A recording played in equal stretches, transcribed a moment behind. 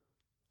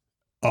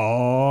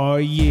Oh,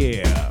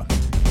 yeah.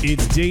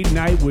 It's date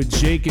night with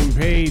Jake and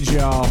Paige,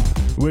 y'all,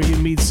 where you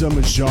meet some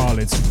of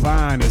Charlotte's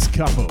finest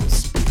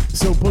couples.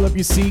 So pull up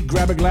your seat,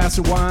 grab a glass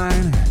of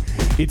wine.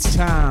 It's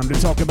time to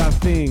talk about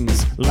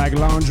things like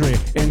laundry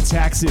and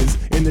taxes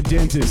and the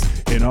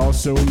dentist, and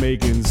also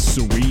making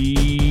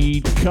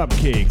sweet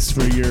cupcakes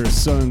for your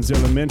son's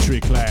elementary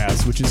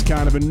class, which is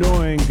kind of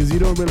annoying because you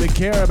don't really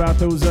care about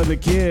those other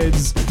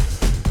kids.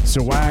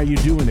 So why are you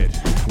doing it?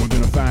 We're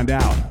going to find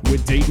out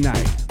with Date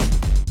Night.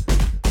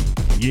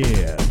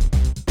 Yeah.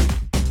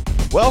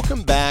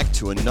 Welcome back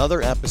to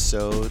another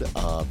episode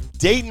of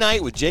Date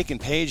Night with Jake and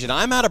Paige, and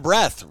I'm out of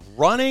breath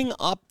running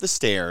up the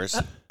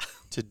stairs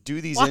to do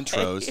these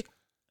intros.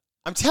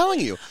 I'm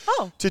telling you,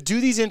 to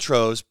do these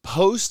intros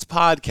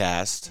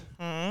post-podcast,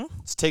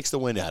 it takes the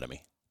wind out of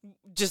me.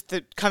 Just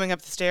coming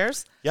up the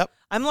stairs? Yep.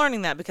 I'm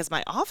learning that because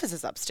my office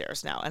is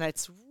upstairs now, and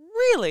it's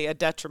really a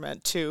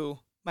detriment to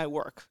my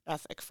work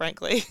ethic,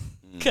 frankly,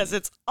 because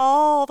it's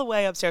all the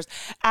way upstairs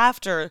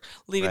after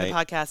leaving the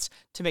podcast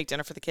to make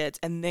dinner for the kids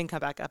and then come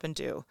back up and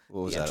do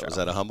What was the that? intro. Was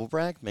that a humble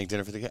brag? Make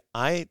dinner for the kids?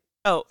 I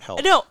helped.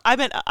 No,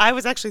 I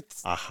was actually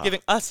giving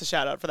us a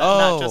shout out for that,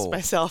 not just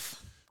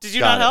myself. Did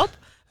you not help?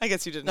 I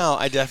guess you didn't. No,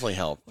 I definitely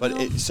helped.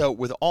 But so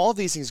with all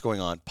these things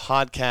going on,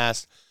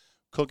 podcast,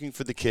 cooking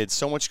for the kids,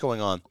 so much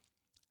going on,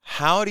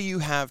 how do you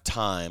have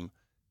time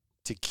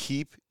to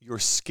keep your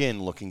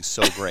skin looking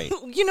so great?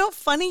 You know,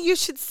 funny you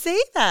should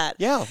say that.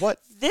 Yeah, what?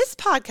 This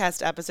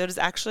podcast episode is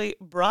actually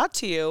brought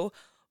to you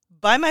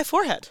by my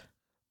forehead,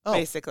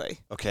 basically.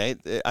 Okay,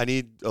 I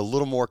need a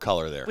little more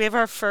color there. We have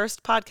our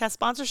first podcast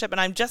sponsorship, and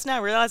I'm just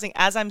now realizing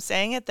as I'm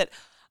saying it that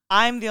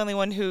I'm the only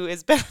one who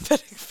is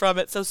benefiting from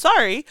it. So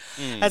sorry,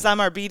 as I'm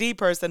our BD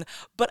person,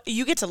 but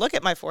you get to look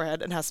at my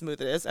forehead and how smooth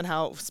it is and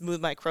how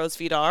smooth my crow's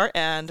feet are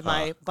and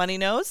my bunny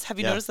nose. Have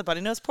you noticed the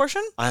bunny nose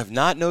portion? I have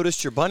not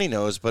noticed your bunny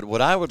nose, but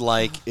what I would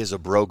like is a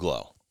bro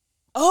glow.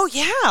 Oh,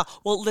 yeah.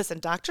 Well, listen,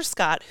 Dr.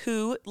 Scott,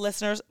 who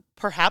listeners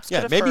perhaps could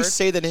have maybe heard.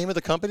 say the name of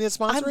the company that's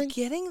sponsoring. I'm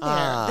getting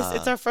there.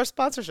 It's our first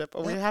sponsorship,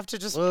 but we have to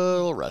just a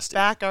little rusty.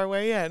 back our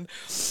way in.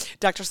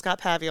 Dr. Scott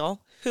Paviol,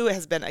 who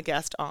has been a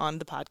guest on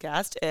the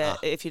podcast,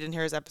 if you didn't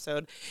hear his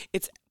episode,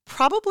 it's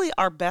probably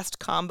our best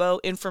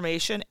combo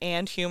information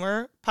and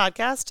humor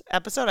podcast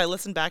episode. I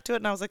listened back to it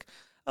and I was like,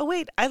 oh,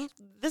 wait,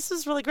 this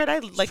is really great. I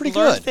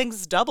learned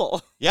things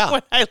double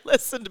when I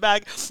listened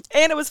back,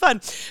 and it was fun.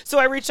 So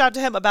I reached out to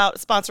him about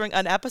sponsoring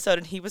an episode,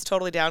 and he was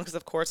totally down because,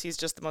 of course, he's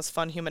just the most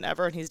fun human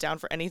ever, and he's down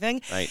for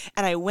anything. Right.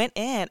 And I went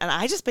in, and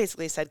I just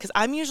basically said, because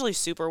I'm usually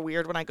super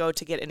weird when I go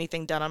to get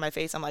anything done on my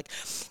face. I'm like,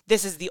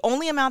 this is the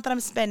only amount that I'm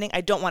spending. I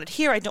don't want it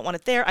here. I don't want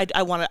it there.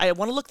 I want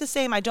to look the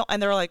same. I don't.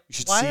 And they're like, you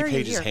should why see are you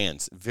Paige's here?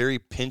 hands. Very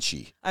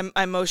pinchy.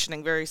 I'm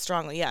motioning very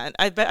strongly, yeah. And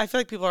I feel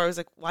like people are always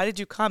like, why did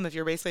you come if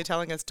you're basically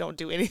telling us don't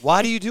do anything?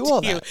 Why do you do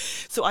all that?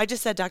 So I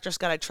just said, Dr.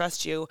 Scott, I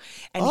trust you.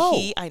 And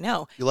I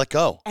know. You let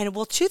go. And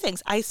well, two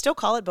things. I still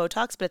call it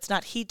Botox, but it's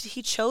not. He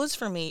chose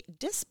for me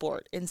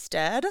Dysport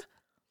instead.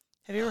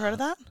 Have you ever heard of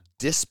that?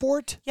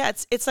 Dysport? Yeah,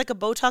 it's like a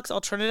Botox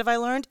alternative I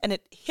learned, and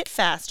it hit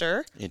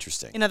faster.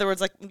 Interesting. In other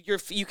words, like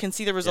you can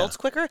see the results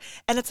quicker,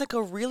 and it's like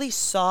a really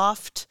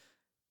soft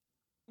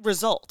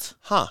result.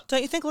 Huh.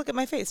 Don't you think? Look at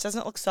my face.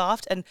 Doesn't it look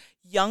soft and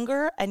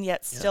younger and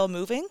yet still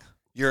moving?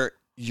 You're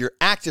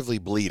actively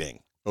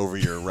bleeding over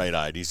your right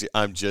eye. Do you see?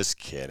 I'm just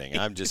kidding.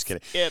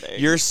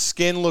 Your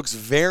skin looks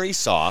very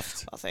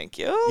soft. Well, thank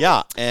you.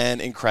 Yeah,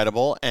 and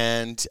incredible.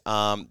 And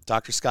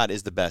Dr. Scott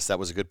is the best. That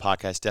was a good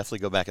podcast. Definitely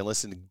go back and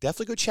listen.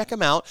 Definitely go check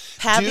him out.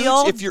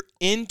 Paviol. Dudes, if you're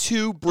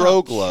into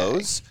bro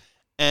glows,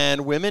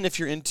 and women, if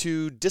you're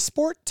into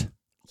Dysport.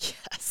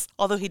 Yes,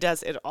 although he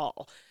does it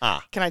all.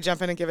 Can I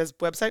jump in and give his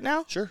website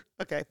now? Sure.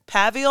 Okay.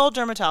 Paviol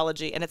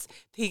Dermatology, and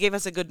he gave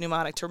us a good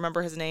mnemonic to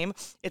remember his name.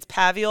 It's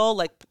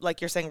Paviol, like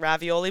you're saying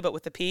ravioli, but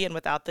with the P and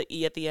without the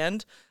E at the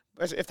end.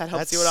 If that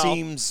helps you at all. That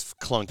seems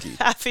clunky.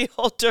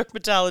 Paviol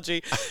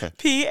Dermatology,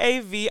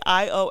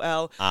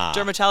 Paviol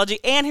Dermatology.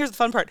 And here's the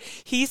fun part.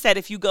 He said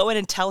if you go in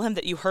and tell him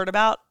that you heard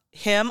about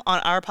him on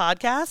our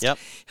podcast,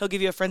 he'll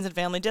give you a friends and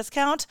family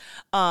discount.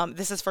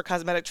 This is for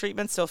cosmetic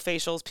treatments, so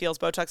facials, peels,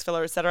 Botox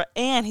filler, etc.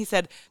 And he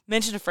said,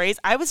 mention a phrase.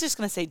 I was just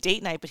going to say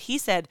date night, but he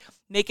said,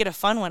 make it a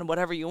fun one,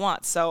 whatever you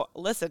want. So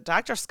listen,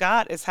 Dr.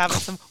 Scott is having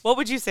some, what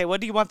would you say?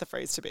 What do you want the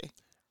phrase to be?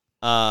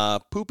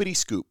 Poopity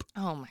scoop.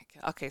 Oh my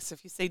God. Okay, so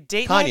if you say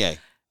date Kanye. night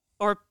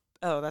or,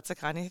 that's a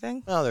Kanye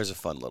thing? Oh, there's a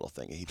fun little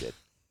thing he did.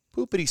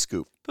 Poopity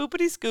scoop.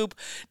 Poopity scoop,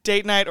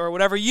 date night, or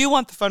whatever you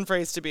want the fun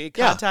phrase to be.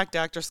 Contact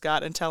Dr.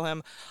 Scott and tell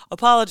him,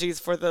 apologies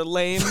for the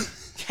lame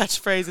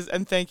catchphrases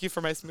and thank you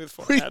for my smooth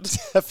We forehead.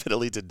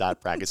 definitely did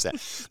not practice that.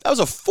 That was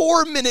a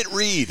 4-minute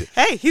read.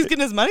 Hey, he's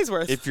getting his money's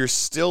worth. If you're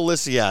still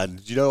listening,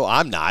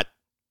 I'm not.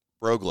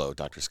 Bro glow,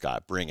 Dr.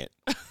 Scott, bring it.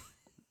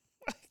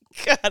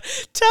 God.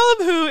 Tell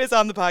him who is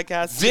on the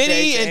podcast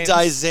Vinny today, and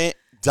James.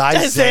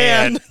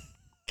 Diane.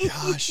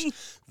 Gosh.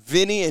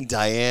 Vinny and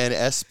Diane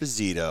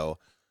Esposito,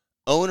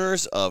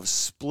 owners of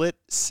Split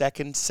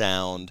Second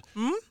Sound,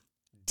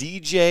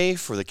 DJ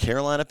for the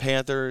Carolina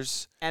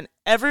Panthers. And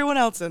everyone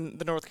else in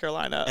the North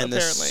Carolina, and apparently.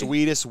 the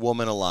sweetest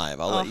woman alive.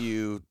 I'll let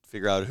you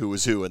figure out who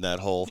was who in that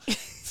whole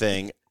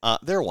thing.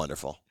 They're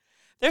wonderful.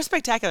 They're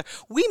spectacular.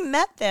 We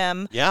met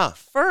them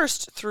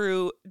first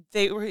through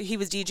he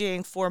was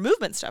DJing for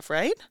Movement Stuff,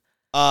 right?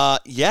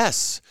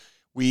 Yes.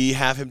 We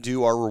have him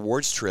do our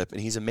rewards trip,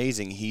 and he's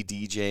amazing. He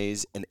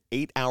DJs an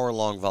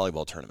 8-hour-long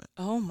volleyball tournament.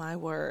 Oh, my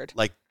word.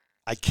 Like,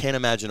 I can't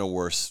imagine a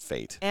worse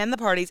fate. And the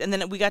parties. And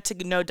then we got to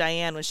know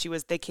Diane when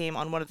they came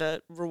on one of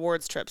the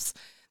rewards trips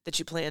that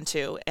you planned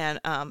to, and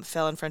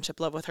fell in friendship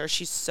love with her.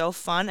 She's so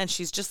fun, and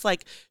she's just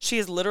like, she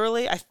is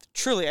literally, I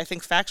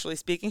think factually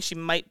speaking, she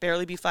might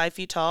barely be 5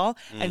 feet tall,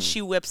 and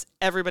she whips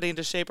everybody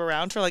into shape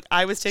around her. Like,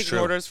 I was taking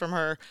orders from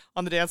her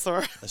on the dance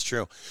floor. That's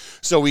true.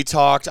 So we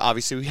talked,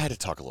 obviously we had to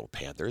talk a little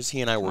Panthers.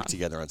 He and I work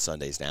together on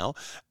Sundays now.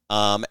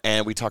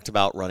 And we talked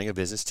about running a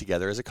business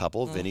together as a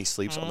couple. Vinny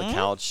sleeps on the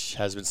couch,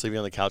 has been sleeping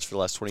on the couch for the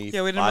last 25 years.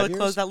 Yeah, we didn't really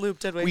close that loop,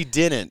 did we? We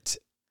didn't.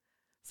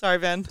 Sorry,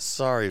 Vin.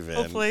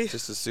 Hopefully.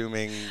 Just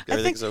assuming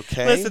everything's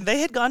okay. Listen, they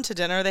had gone to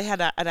dinner. They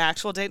had an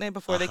actual date night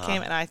before they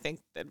came, and I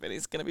think that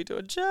Vinny's going to be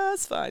doing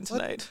just fine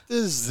tonight. What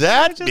does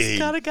that mean? I just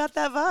kind of got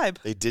that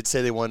vibe. They did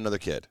say they want another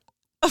kid.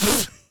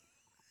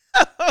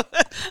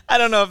 I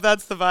don't know if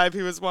that's the vibe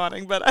he was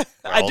wanting, but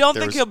I don't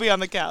think he'll be on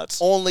the couch.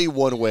 Only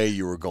one way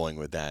you were going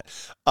with that.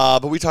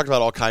 But we talked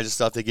about all kinds of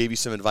stuff. They gave you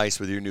some advice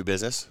with your new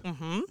business.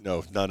 Mm-hmm.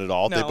 No, none at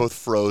all. No. They both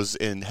froze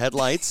in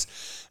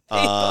headlights.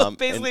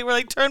 Basically, we're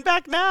like, turn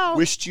back now.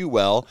 Wished you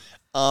well.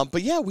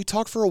 But yeah, we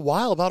talked for a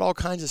while about all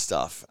kinds of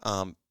stuff.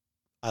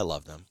 I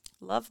love them.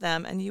 Love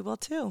them, and you will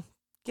too.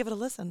 Give it a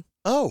listen.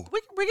 Oh.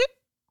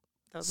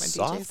 That was my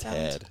soft DJ sound.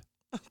 Head.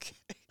 Okay.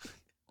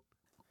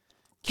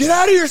 Get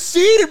out of your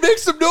seat and make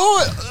some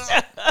noise.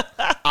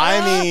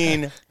 I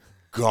mean,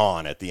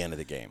 gone at the end of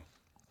the game.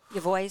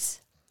 Your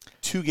voice?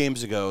 2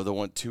 games ago, the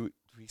one 2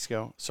 weeks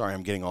ago. Sorry,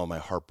 I'm getting all my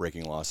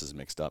heartbreaking losses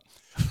mixed up.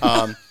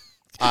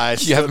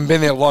 You haven't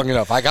been there long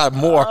enough. I got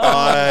more.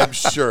 I'm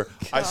sure.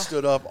 I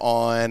stood up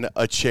on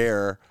a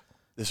chair.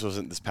 This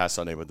wasn't this past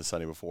Sunday, but the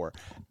Sunday before,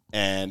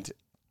 and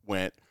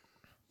went,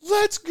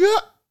 "Let's go,"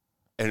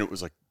 and it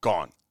was like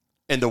gone.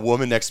 And the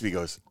woman next to me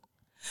goes,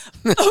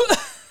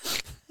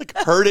 like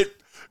heard it,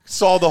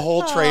 saw the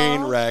whole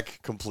train wreck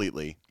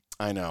completely.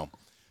 I know.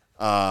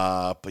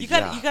 But you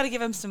got to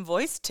give him some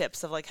voice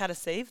tips of like how to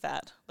save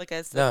that. Like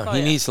I said,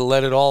 he needs to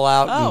let it all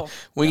out. And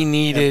we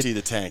need empty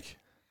the tank.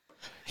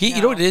 You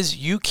know what it is?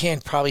 You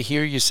can't probably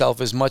hear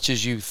yourself as much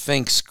as you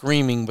think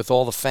screaming with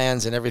all the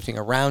fans and everything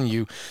around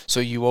you, so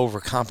you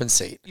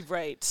overcompensate.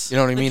 Right. You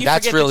know what I mean?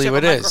 That's really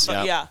what it is.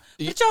 Yeah.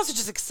 But you're also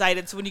just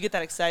excited, so when you get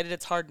that excited,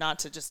 it's hard not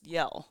to just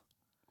yell.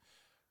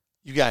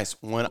 You guys,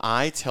 when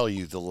I tell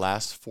you the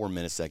last 4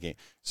 minutes of that game,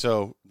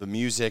 so the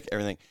music,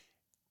 everything,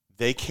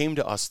 they came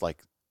to us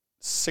like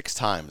 6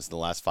 times in the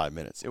last 5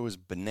 minutes. It was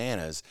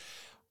bananas.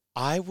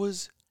 I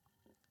was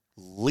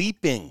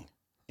leaping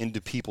into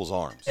people's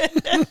arms.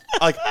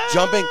 Like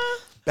jumping,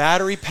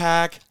 battery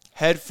pack,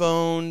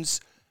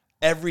 headphones,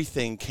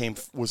 everything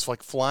was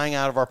like flying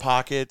out of our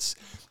pockets.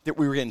 That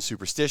we were getting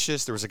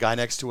superstitious. There was a guy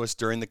next to us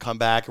during the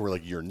comeback, and we're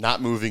like, "You're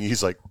not moving."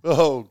 He's like,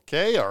 "Oh,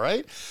 okay, all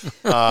right."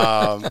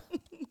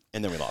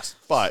 And then we lost.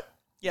 But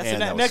so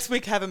next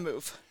week have him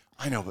move.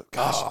 I know, but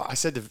gosh, I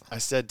said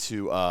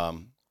to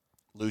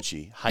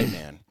Lucci, hype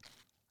man,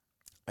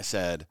 I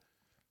said,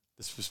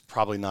 this is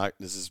probably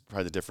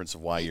the difference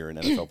of why you're an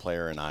NFL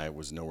player and I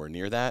was nowhere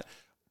near that.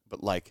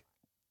 But like,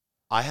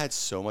 I had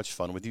so much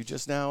fun with you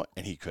just now,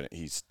 and he couldn't.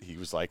 He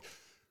was like,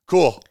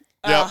 cool.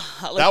 Yeah,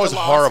 that was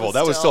horrible.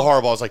 That was still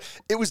horrible. I was like,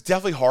 it was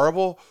definitely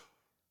horrible,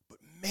 but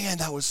man,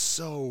 that was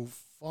so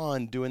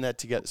fun doing that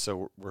together.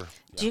 So we're. Yeah.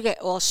 Do you get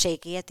all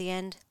shaky at the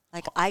end?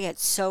 Like I get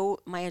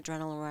my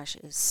adrenaline rush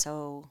is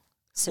so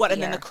severe. What,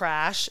 and then the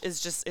crash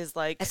is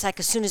like... It's like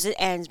as soon as it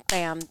ends,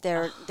 bam,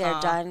 they're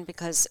done,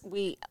 because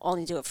we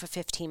only do it for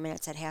 15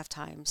 minutes at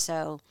halftime.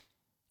 So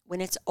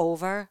when it's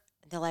over,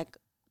 they're like,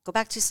 go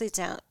back to sleep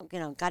down,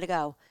 gotta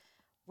go.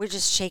 We're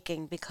just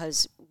shaking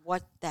because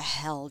what the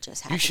hell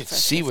just happened? You should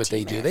see what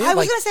they do. I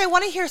was going to say, I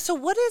want to hear, so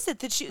what is it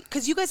that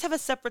because you guys have a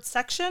separate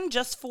section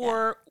just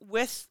for,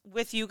 with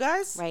you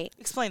guys? Right.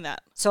 Explain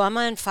that. So I'm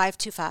on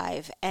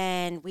 525,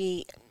 and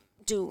we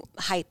do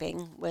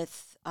hyping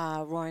with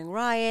Roaring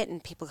Riot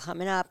and people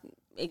coming up.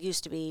 It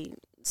used to be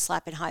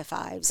slapping high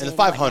fives. And the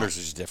 500s is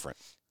just different.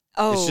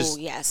 Oh, it's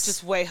yes.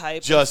 Just way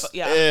hype.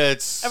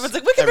 It's... Everyone's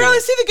like, we can barely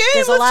see the game.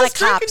 There's a lot of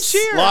cops.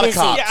 A lot of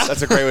cops. Yeah.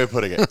 That's a great way of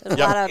putting it. There's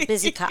a lot of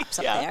busy cops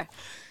up there.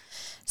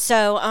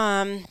 So,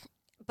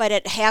 but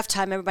at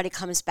halftime, everybody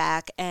comes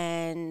back,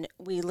 and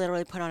we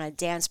literally put on a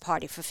dance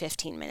party for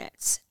 15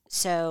 minutes.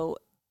 So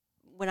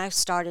when I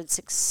started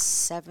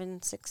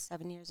 7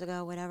 years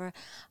ago, whatever,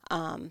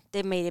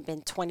 there may have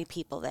been 20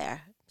 people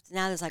there.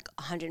 Now there's like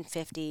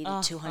 150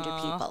 to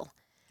 200 people.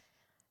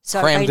 So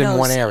crammed in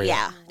one area.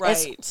 Yeah.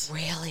 Right. It's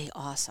really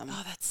awesome.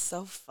 Oh, that's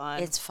so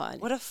fun. It's fun.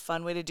 What a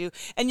fun way to do.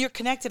 And you're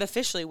connected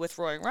officially with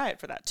Roaring Riot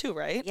for that too,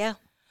 right? Yeah.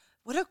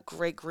 What a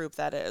great group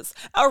that is.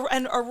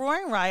 And a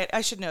Roaring Riot,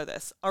 I should know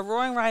this. A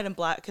Roaring Riot in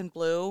Black and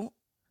Blue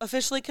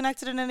officially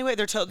connected in any way?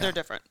 They're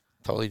different.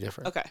 Totally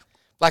different. Okay.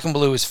 Black and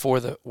Blue is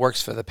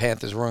works for the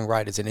Panthers. Roaring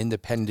Ride is an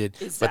independent,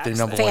 but their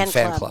number one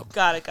fan club.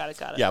 Got it.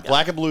 Yeah,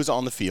 Black and Blue's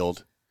on the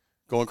field,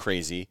 going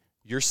crazy.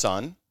 Your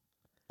son,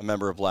 a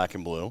member of Black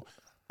and Blue,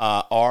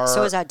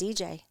 So is our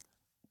DJ,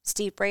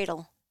 Steve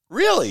Bradle.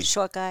 Really?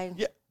 Short guy.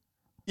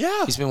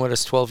 Yeah. He's been with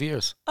us 12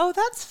 years. Oh,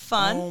 that's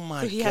fun. Oh,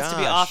 my So he has to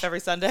be gosh. off every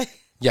Sunday?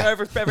 Yeah.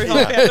 Every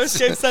home Panthers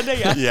game Sunday?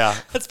 Yeah. Yeah.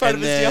 That's part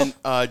of his deal. And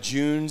then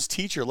June's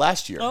teacher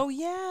last year, Oh,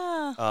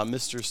 yeah.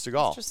 Mr.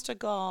 Stegall. Mr.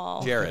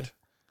 Stegall. Jared.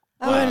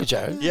 Oh, I know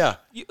Jared. Yeah.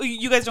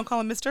 You guys don't call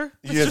him Mr.?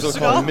 You guys will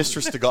call him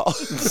Mr.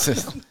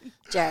 Stegall.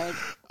 Jared.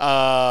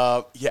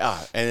 Yeah.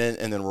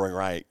 And then Roaring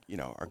Riot,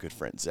 our good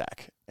friend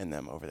Zach and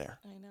them over there.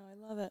 I know.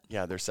 I love it.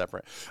 Yeah, they're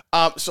separate.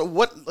 So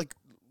what,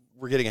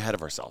 we're getting ahead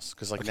of ourselves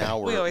because now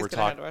We we're always get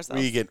ahead talking. of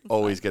ourselves. We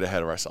always get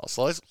ahead of ourselves.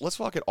 So let's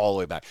walk it all the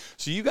way back.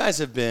 So you guys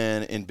have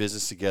been in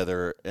business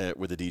together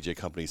with the DJ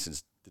company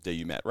since the day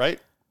you met, right?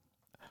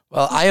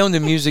 Well, I owned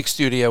a music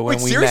studio when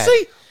Wait, we seriously?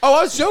 met. Oh,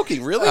 I was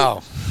joking. Really?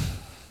 Oh,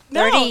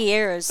 30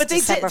 years. But they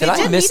December did. Did I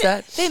They did miss meet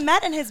that? They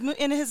met in his.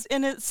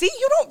 See,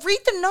 you don't read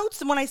the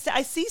notes. And when I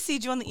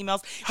CC'd you on the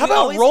emails, How we about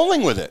always,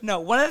 rolling with it? No,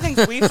 one of the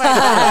things we find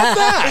out is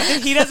that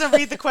he doesn't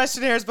read the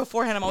questionnaires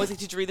beforehand. I'm always like,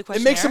 did you read the It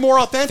questionnaire? makes it more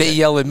authentic. they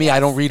yell at me. I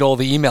don't read all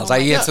the emails. I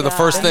answer the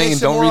first It thing makes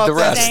and it don't more read the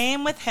rest.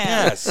 Same with him.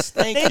 Yes,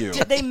 thank you.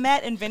 They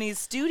met in Vinny's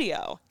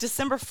studio,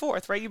 December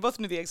 4th, right? You both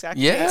knew the exact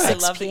date. Yeah. I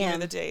 6 love that you knew p.m.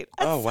 the date.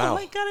 Oh, wow. Oh,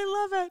 my God,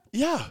 I love it.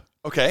 Yeah.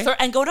 Okay. So,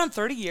 and going on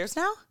 30 years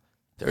now?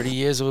 30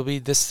 years will be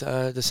this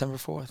December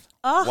 4th.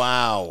 Oh,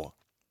 Wow.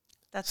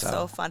 that's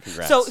so fun.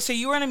 congrats. So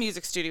you were in a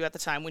music studio at the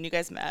time when you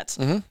guys met.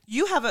 Mm-hmm.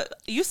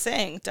 You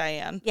sang,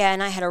 Diane. Yeah,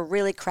 and I had a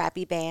really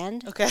crappy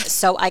band. Okay.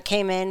 So I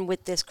came in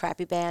with this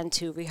crappy band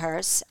to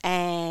rehearse,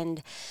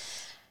 and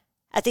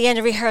at the end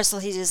of rehearsal,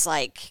 he's just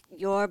like,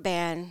 "Your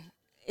band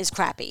is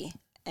crappy,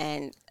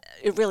 and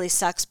it really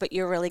sucks, but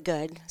you're really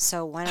good.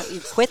 So why don't you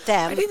quit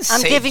them?" I didn't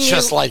say it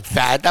just like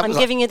that. I'm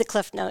giving you the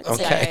cliff notes.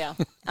 Okay.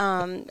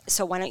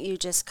 So why don't you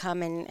just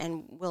come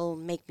and we'll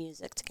make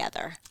music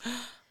together?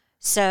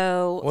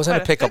 So It wasn't a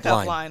Quite a pickup pickup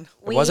line. line.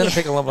 It wasn't a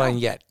pickup line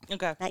yet.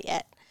 Okay. not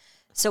yet.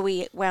 So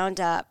we wound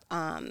up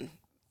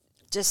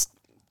just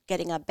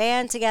getting a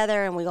band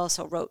together, and we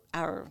also wrote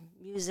our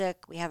music.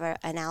 We have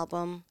an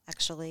album,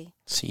 actually.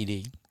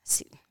 CD.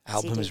 C-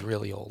 Album CD. is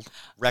really old.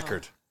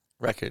 Record.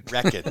 Record.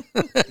 Record.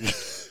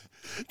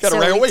 Got So a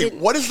record. we Wait, didn't-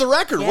 what is the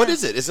record? What Yeah.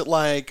 is it? Is it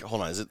like,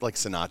 hold on, is it like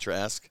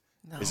Sinatra-esque?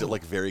 No. Is it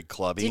like very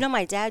clubby? Do you know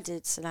my dad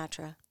did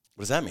Sinatra?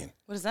 What does that mean?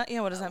 What does that?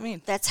 Yeah. What does that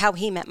mean? That's how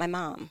he met my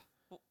mom.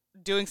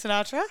 Doing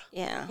Sinatra?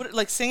 Yeah. What,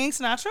 like singing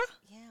Sinatra?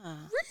 Yeah.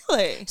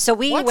 Really? So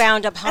we What?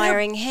 wound up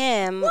hiring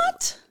him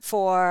What?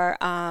 for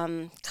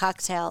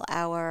cocktail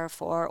hour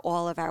for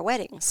all of our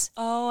weddings.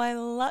 Oh, I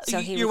love. So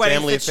he your was- weddings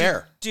Family that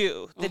affair. You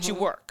do that you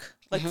work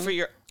like for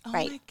your. Oh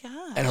Right. my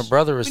gosh. And her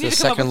brother is We need the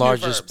to come up second with new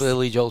largest verbs.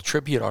 Billy Joel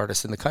tribute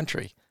artist in the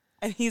country.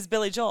 And he's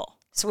Billy Joel.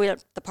 So we're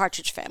the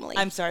Partridge Family.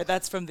 I'm sorry,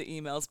 that's from the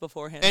emails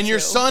beforehand. And your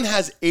too. son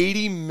has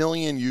 80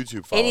 million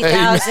YouTube followers.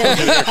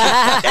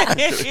 80,000.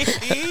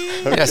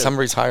 Yes, I'm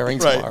retiring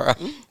Right. tomorrow.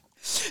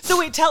 So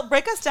wait,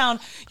 break us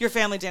down your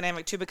family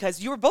dynamic too, because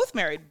you were both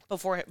married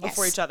before Yes.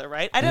 each other,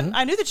 right? I didn't.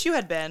 I knew that you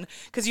had been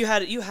because you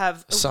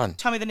have Son.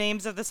 Tell me the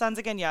names of the sons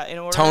again. Yeah, in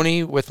order.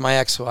 Tony with my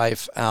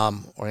ex-wife,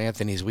 or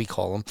Anthony as we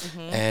call him,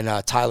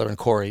 and Tyler and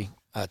Corey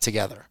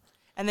together.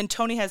 And then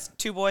Tony has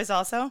 2 boys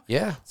also.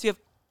 Yeah. So you have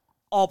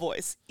all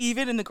boys,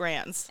 even in the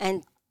grands.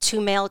 and 2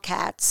 male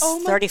cats, Oh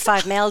my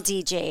 35 male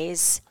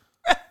DJs.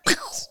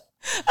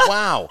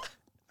 Wow.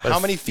 How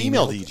many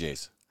female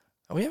DJs?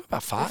 We have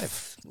about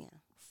 5.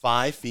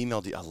 5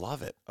 female DJs. I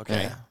love it.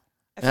 Okay. Yeah. I feel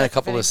And a like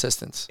couple if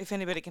assistants. If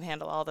anybody can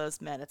handle all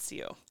those men, it's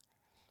you,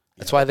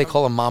 That's why they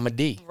call him Mama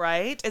D.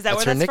 right? Is that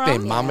That's where her that's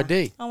nickname, from? Mama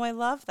D. Oh, I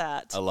love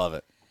that. I love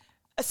it.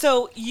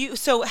 So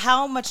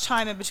how much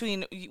time in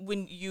between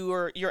when you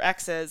were your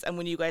exes and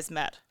when you guys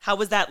met? How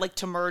was that like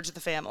to merge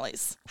the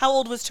families? How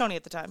old was Tony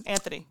at the time?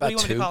 Anthony. What do you About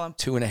want me to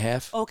call him?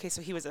 2.5. Okay,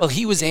 so he was. Well,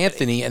 he was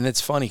Anthony, and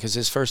it's funny because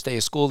his first day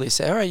of school, they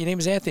say, "All right, your name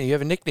is Anthony. You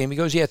have a nickname." He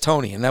goes, "Yeah,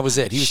 Tony," and that was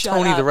it. He was Shut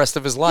Tony up. the rest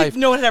of his life.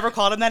 No one had ever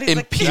called him that. He's In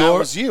like, Pure- That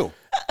was you.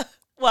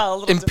 well, a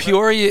little In different.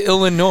 Peoria,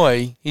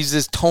 Illinois, he's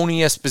this Tony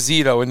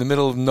Esposito in the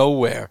middle of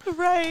nowhere.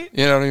 right?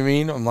 You know what I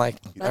mean? I'm like,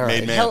 all Made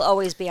right. man. He'll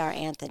always be our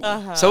Anthony.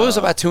 So it was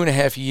about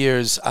 2.5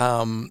 years.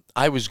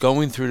 I was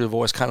going through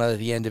divorce, kind of at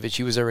the end of it.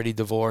 She was already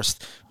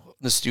divorced in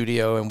the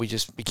studio, and we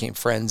just became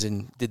friends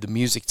and did the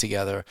music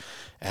together.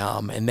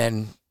 And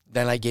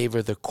then I gave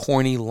her the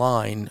corny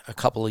line a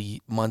couple of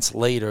months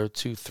later,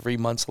 2-3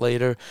 months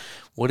later.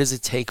 What does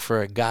it take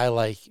for a guy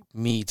like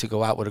me to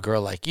go out with a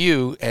girl like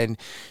you? And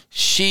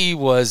she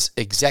was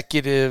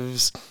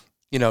executives,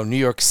 New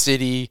York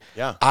City.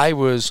 Yeah. I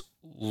was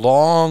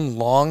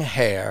long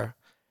hair,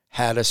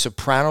 had a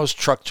Sopranos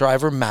truck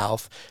driver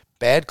mouth,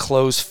 bad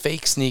clothes,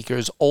 fake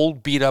sneakers,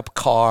 old beat up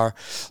car,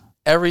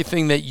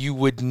 everything that you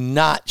would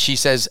not, she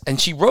says, and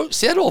she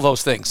said all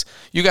those things.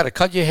 You got to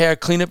cut your hair,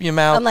 clean up your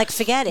mouth. I'm like,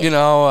 forget it.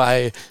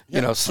 I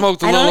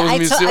smoked a little. I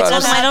told him I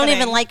don't happening.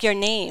 even like your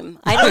name.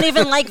 I don't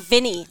even like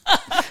Vinny.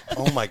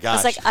 Oh my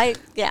gosh. It's like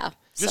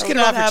just So get it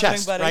off your happening,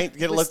 chest, buddy. right?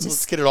 was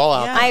Let's get it all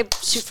out. Yeah. I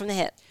shoot from the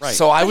hip. Right.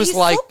 So I But was he's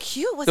like, so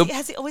cute.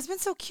 Has he always been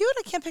so cute?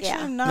 I can't picture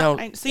Yeah. him not.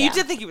 No. So you Yeah.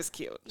 did think he was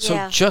cute. so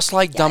Yeah. just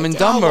like Dumb I and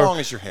did. How Dumber, long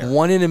is your hair?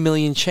 1 in a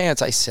million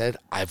chance. I said,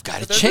 I've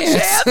got a There's a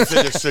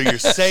chance. So you're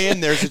saying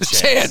there's a chance.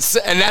 Chance,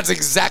 and that's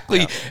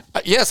exactly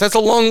yes. That's a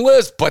long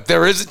list, but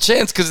there is a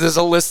chance because there's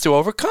a list to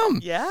overcome.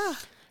 Yeah.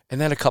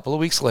 And then a couple of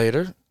weeks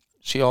later,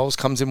 she always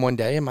comes in one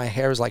day, and my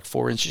hair is like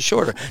 4 inches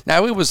shorter.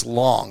 Now it was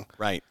long.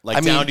 Right. Like I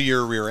mean- down to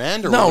your rear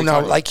end? Or No, what are we no,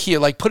 talking like here,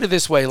 like put it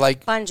this way,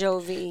 like Bon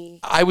Jovi.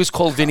 I was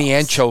called Vinny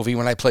Anchovy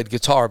when I played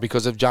guitar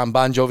because of John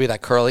Bon Jovi,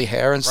 that curly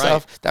hair and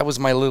stuff. Right. That was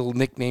my little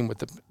nickname with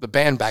the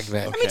band back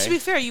then. I mean, to Okay. be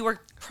fair, you were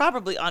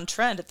probably on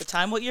trend at the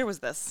time. What year was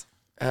this?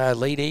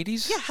 Late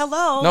 80s? Yeah.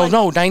 Hello. No, like-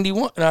 no,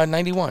 91.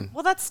 91.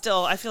 Well, that's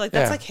still. I feel like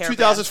that's Yeah. like hair. band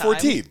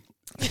 2014. time.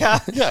 Yeah.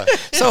 Yeah.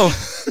 So,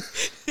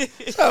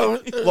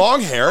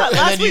 Long hair. And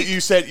last then week-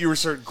 you said you were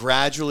sort of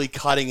gradually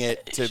cutting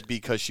it to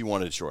because she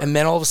wanted it short. and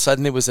then all of a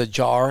sudden there was a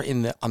jar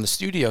on the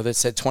studio that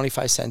said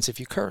 25 cents if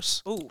you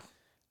curse. Ooh.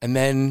 And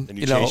then, And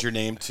you know, changed your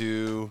name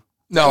to...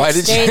 no, I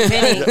didn't. Stayed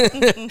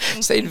Vinny.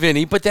 Stayed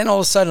Vinny, but then all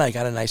of a sudden I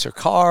got a nicer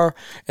car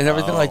and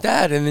everything like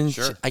that. And then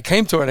sure. I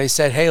came to her and I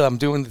said, "Hey, I'm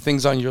doing the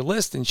things on your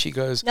list." And she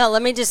goes, No,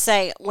 let me just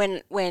say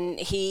when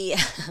he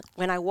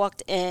when I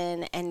walked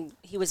in and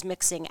he was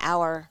mixing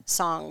our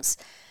songs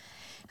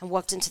and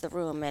walked into the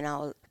room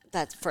and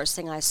that first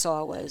thing I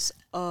saw was,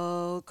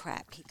 oh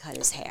crap, he cut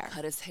his hair.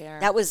 Cut his hair.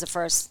 That was the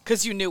first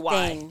Because you knew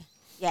why. thing.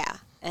 Yeah.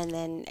 And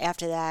then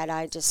after that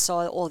I just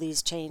saw all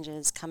these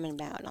changes coming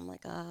about and I'm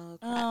like, oh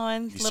crap. Oh,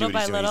 and You see little what by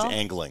he's doing? little. He's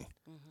angling.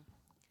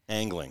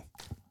 Angling.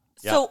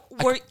 So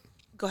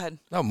go ahead.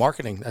 "No,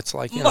 marketing. That's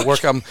like work.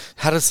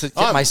 How to get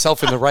I'm-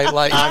 myself in the right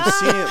light I'm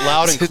seeing it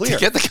loud and to clear.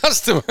 get the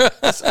customer."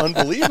 It's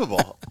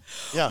unbelievable.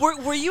 Yeah.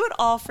 Were you at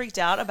all freaked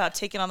out about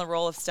taking on the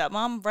role of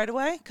stepmom right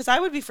away? Because I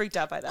would be freaked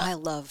out by that. I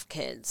love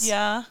kids.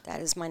 Yeah.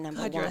 That is my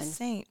number God, you're a one.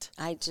 saint.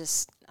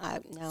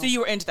 No. So you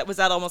were into that. Was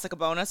that almost like a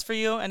bonus for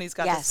you? And he's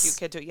got Yes. this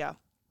cute kid too. Yeah.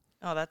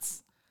 Oh,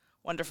 that's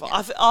wonderful.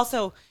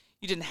 Also,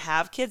 you didn't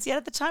have kids yet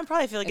at the time.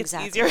 Probably feel like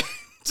Exactly. it's easier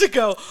to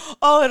go.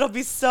 Oh, it'll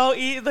be so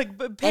easy. Like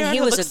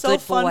parenthood was looks a so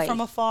good fun boy.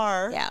 from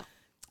afar. Yeah.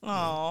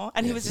 Oh,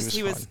 and he Yeah, was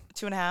he was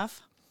fun.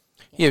 2.5.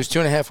 Yeah, it was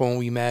 2.5 when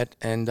we met,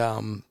 and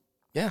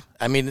yeah,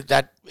 I mean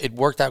that it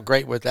worked out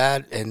great with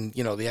that, and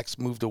the ex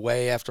moved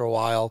away after a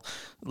while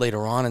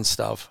later on and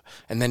stuff,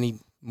 and then he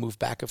moved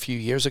back a few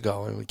years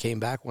ago, and we came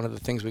back. One of the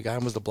things we got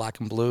him was the Black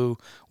and Blue,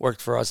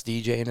 worked for us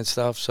DJing and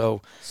stuff.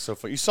 So,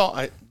 fun.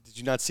 Did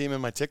you not see him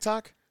in my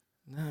TikTok?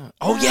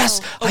 oh yes,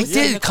 Oh, I was he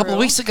in did the a couple of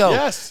crew? weeks ago.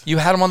 Yes. You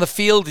had him on the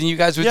field, and you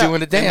guys were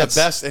doing a dance. And the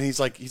best, and he's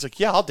like,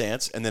 yeah, I'll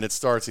dance. And then it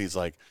starts, and he's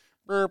like,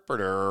 and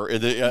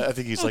then, I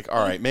think he's like,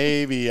 all right,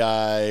 maybe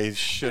I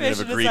shouldn't have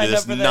should've agreed to signed this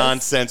up for this.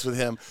 nonsense with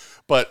him.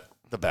 But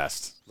the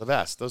best.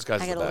 Those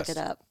guys I are the gotta best. look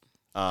it up.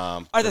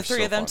 Are the They're three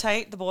so of them fun.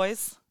 tight? The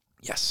boys?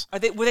 Yes. Were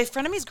they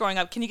frenemies growing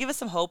up? Can you give us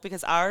some hope?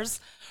 Because ours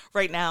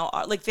right now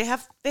are like they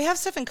have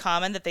stuff in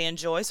common that they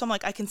enjoy. So I'm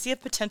like, I can see a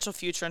potential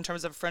future in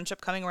terms of friendship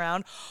coming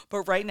around.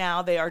 But right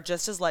now they are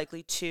just as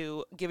likely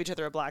to give each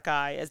other a black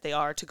eye as they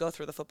are to go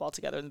through the football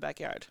together in the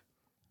backyard.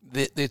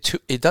 The two,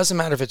 it doesn't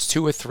matter if it's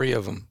 2 or 3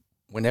 of them.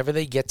 Whenever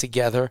they get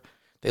together,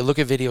 they look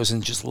at videos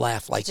and just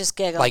laugh, like Just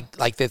giggle.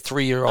 like they're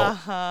 3-year-old.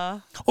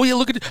 Oh yeah,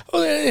 look at it.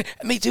 Oh,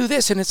 and they do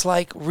this, and it's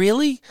like,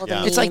 really? All the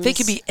Yeah. It's like they memes.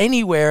 could be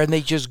anywhere and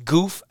they just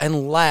goof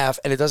and laugh,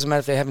 and it doesn't matter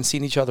if they haven't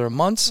seen each other in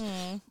months,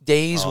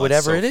 days, Oh,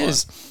 whatever it's it so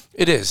is.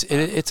 It is.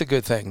 It's a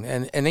good thing,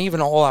 and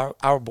even all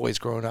our boys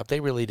growing up, they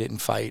really didn't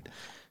fight.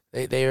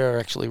 They are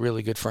actually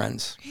really good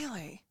friends.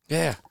 Really?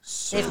 Yeah.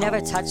 They've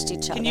never touched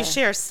each other. Can you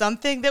share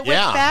something that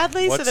Yeah. went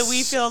badly so that What's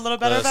we feel a little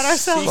better the about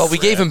ourselves? Well, we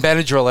gave him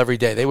Benadryl every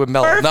day. They would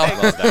mellow. Perfect.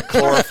 No, Love that.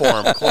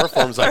 Chloroform.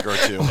 Chloroform's like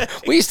go-to.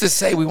 we used to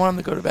say we want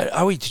him to go to bed.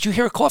 Oh, wait, did you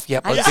hear a cough?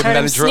 Yep, I let's just give him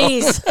heard him Benadryl.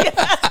 sneeze.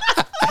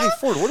 Hey,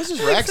 Ford, what does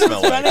this rag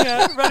smell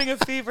like? running a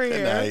fever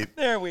here. night.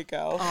 There we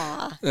go.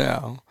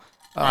 Yeah.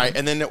 All right,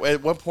 and then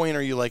at what point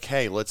are you like,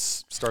 hey,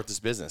 let's start this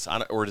business?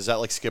 Or does that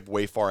like skip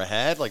way far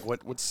ahead? Like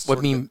what's What sort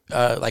of mean?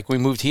 Like we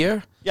moved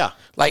here? Yeah.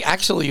 Like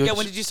actually, Yeah,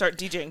 when did you start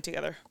DJing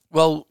together?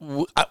 Well,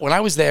 when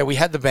I was there, we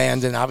had the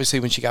band, and obviously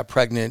when she got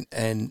pregnant,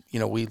 and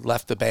we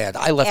left the band.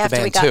 I left After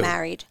the we band got too.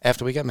 married.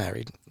 After we got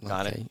married.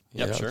 Got it. Okay,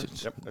 Yep, sure.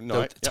 just Yep. the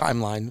No, yep.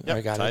 timeline. Yep,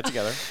 I got tie it. it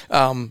together.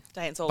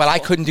 Diane's old But I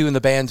school. couldn't do in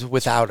the band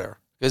without her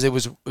because it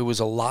was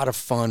a lot of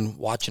fun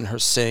watching her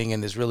sing,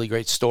 and there's really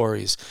great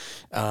stories.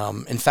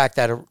 In fact,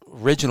 that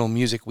original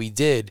music we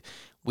did,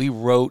 we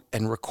wrote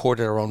and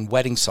recorded our own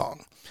wedding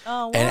song.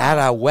 Oh, wow. And at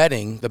our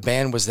wedding, the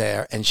band was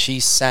there, and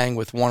she sang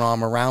with one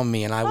arm around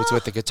me, and I was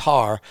with the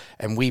guitar,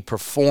 and we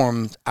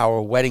performed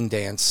our wedding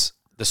dance,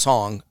 the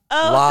song,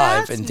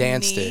 live that's and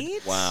danced it.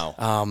 neat.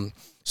 Wow.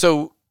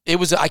 So it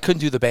was. I couldn't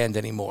do the band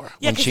anymore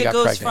Yeah, when because she it got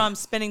goes pregnant. from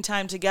spending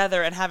time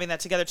together and having that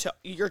together to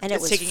And it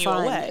it's was taking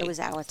fun. you away. It was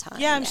our time.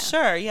 Yeah, I'm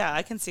sure. Yeah,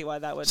 I can see why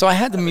that would. So I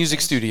had the that would music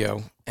change.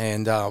 studio,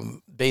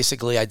 and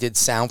basically I did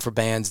sound for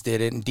bands,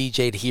 did it, and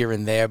DJ'd here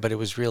and there, but it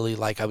was really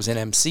like I was an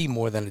MC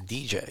more than a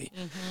DJ.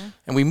 Mm-hmm.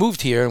 And we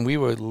moved here, and we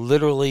were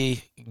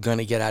literally going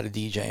to get out of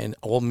DJing,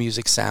 all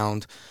music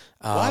sound.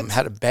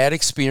 Had a bad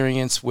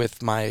experience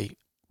with my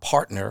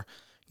partner.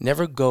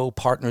 Never go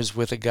partners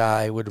with a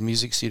guy with a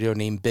music studio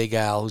named Big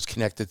Al who's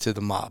connected to the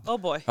mob. Oh,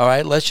 boy. All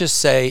right, let's just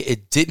say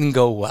it didn't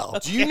go well.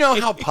 Do you know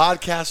how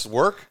podcasts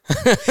work?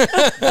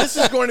 This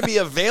is going to be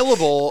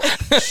available.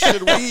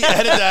 Should we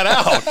edit that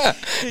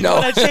out? No.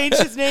 Want to change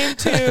his name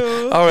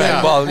to? All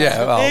right, well,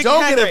 Big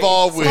Don't Henry. get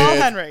involved with Small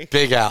Henry.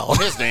 Big Al.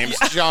 His name's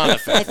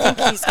Jonathan. I think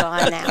he's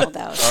gone now,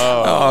 though.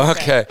 Oh,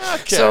 okay.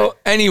 So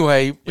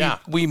anyway, Yeah.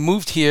 we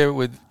moved here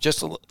with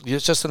just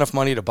enough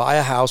money to buy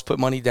a house, put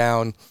money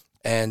down,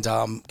 and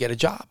get a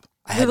job.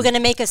 We were going to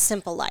make a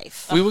simple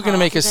life. We were going to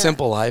make a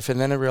simple life, and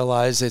then I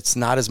realized it's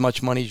not as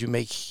much money as you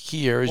make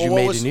here as you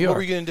made in New York. What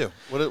were you going to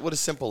do? What is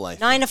simple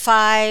life? 9 to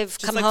 5,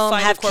 come like home,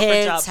 find a have corporate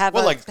kids, job. have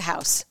Well, a like-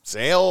 house.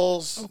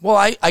 Sales? Well,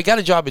 I got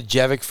a job at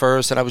Jevic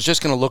first, and I was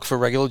just going to look for a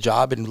regular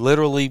job and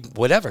literally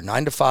whatever,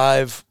 9 to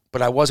 5,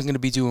 but I wasn't going to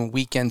be doing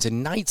weekends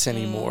and nights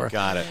anymore.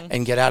 Got it.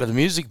 And get out of the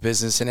music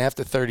business. And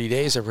after 30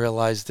 days, I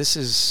realized this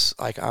is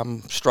like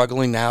I'm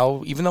struggling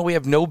now, even though we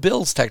have no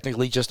bills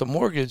technically, just a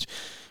mortgage.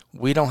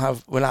 We're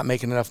not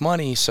making enough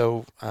money,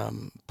 so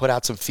put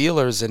out some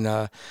feelers, and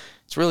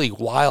it's really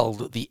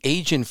wild. The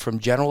agent from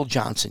General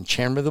Johnson,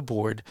 chairman of the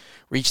board,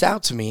 reached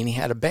out to me, and he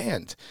had a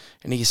band,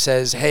 and he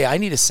says, "Hey, I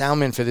need a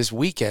soundman for this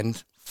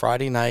weekend,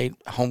 Friday night,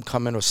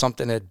 homecoming or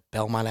something at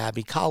Belmont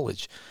Abbey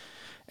College,"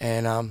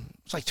 and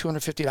it's like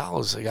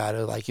 $250. I got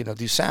to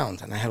do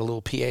sound, and I had a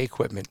little PA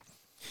equipment,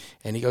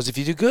 and he goes, "If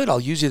you do good, I'll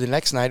use you the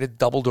next night at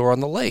Double Door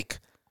on the Lake.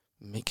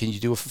 Can you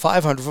do it for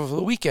 $500 for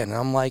the weekend?" And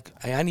I'm like,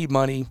 "Hey, I need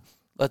money.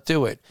 Let's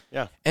do it."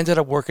 Yeah. Ended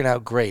up working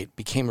out great.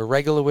 Became a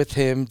regular with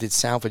him. Did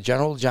sound for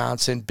General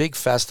Johnson, big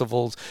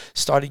festivals.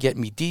 Started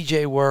getting me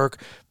DJ work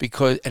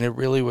and it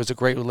really was a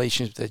great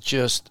relationship that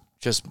just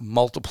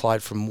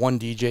multiplied from one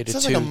DJ to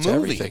Sounds two like a to movie.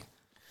 everything.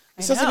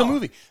 It sounds like a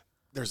movie.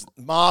 There's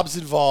mobs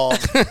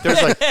involved.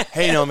 There's like,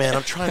 hey, no, man,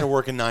 I'm trying to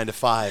work a 9 to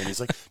 5. And he's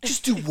like,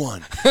 just do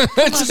one.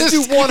 Just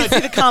do one. See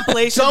the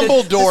compilation.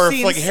 Dumbledore,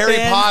 the like scenes Harry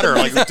spin. Potter,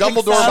 like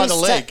Dumbledore by the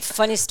lake.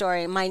 Funny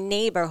story. My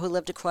neighbor who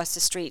lived across the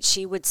street,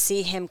 she would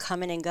see him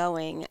coming and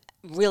going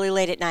really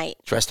late at night,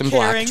 Dressed in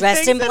black. Carrying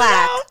dressed in things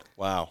black, out.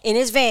 Wow. in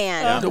his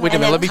van. Wait a and minute,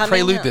 then let me coming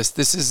prelude home. this.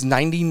 This is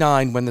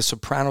 99 when The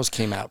Sopranos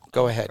came out.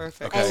 Go ahead.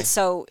 Perfect. Okay. And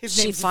so His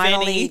she name's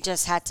finally Vinny.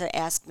 just had to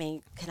ask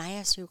me, "Can I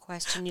ask you a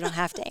question? You don't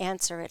have to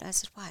answer it." I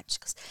said, "What?" She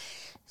goes,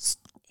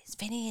 "Is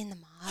Vinny in the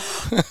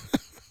mob?"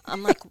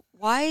 I'm like,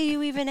 "Why are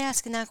you even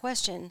asking that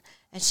question?"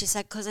 And she's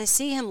like, "Because I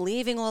see him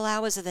leaving all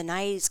hours of the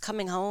night. He's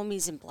coming home.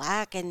 He's in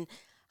black, and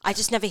I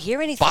just never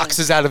hear anything."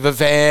 Boxes out of the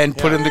van,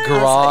 put in the This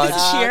garage.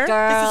 is here.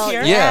 Girl, This is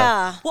here.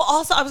 Yeah. Well,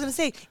 also, I was going to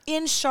say,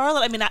 in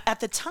Charlotte, I mean, at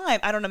the time,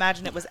 I don't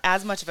imagine it was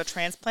as much of a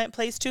transplant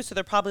place, too. So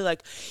they're probably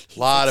like, he's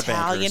Lot of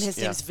Italian. bankers, His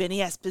yeah. name's Vinny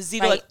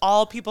Esposito. Right. Like,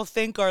 all people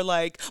think are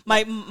like,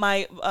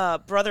 my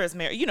brother is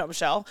married. You know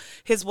Michelle.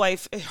 His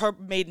wife, her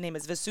maiden name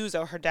is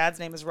Visuso. Her dad's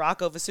name is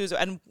Rocco Visuso.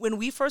 And when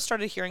we first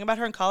started hearing about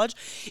her in college,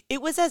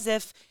 it was as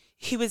if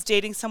he was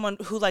dating someone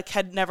who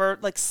had never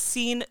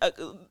seen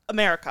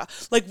America.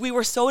 Like, we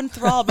were so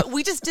enthralled, but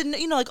we just didn't,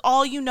 like,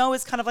 all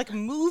is kind of like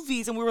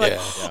movies, and we were like,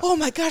 oh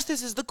my gosh,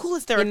 this is the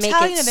coolest. They're You make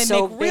Italian it and they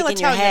so make real big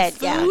in your Italian head,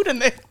 food, yeah.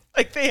 and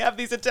they have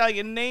these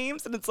Italian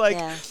names, and it's like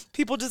Yeah.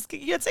 people just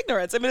it's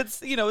ignorance. I mean, it's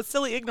it's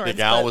silly ignorance.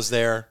 Big Al but was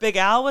there. Big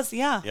Al was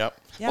yeah. Yep.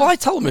 Yeah. Well, I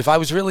told him if I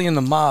was really in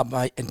the mob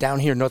and down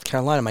here in North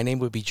Carolina, my name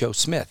would be Joe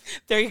Smith,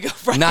 There you go.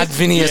 Right. not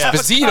Vinny Yeah.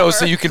 Esposito,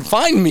 so you can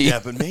find me. Yeah,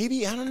 but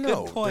maybe, I don't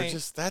know. point. They're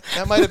just that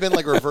might have been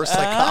like reverse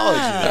psychology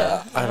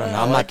there. I don't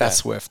know. I'm not that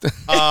swift.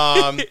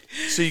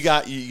 So you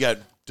got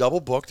double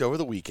booked over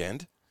the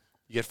weekend.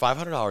 You get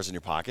 $500 in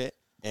your pocket,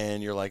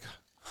 and you're like,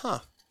 huh.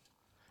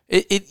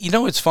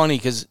 It's funny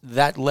because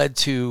that led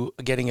to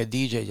getting a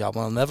DJ job.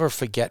 I'll never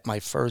forget my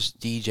first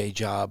DJ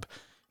job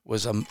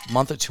was a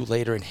month or two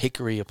later in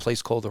Hickory, a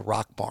place called the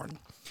Rock Barn.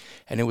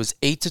 And it was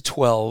 8 to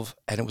 12,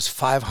 and it was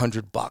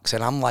 $500.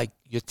 And I'm like,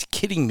 you're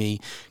kidding me,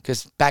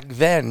 because back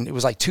then it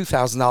was like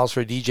 $2,000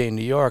 for a DJ in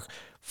New York,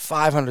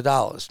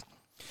 $500.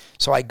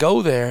 So I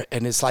go there,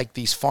 and it's like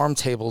these farm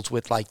tables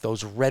with like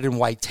those red and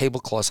white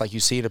tablecloths like you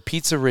see at a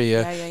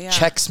pizzeria, Yeah.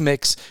 Chex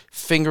Mix,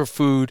 finger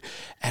food.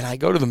 And I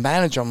go to the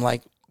manager, I'm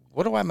like,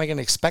 what am I going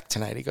to expect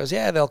tonight? He goes,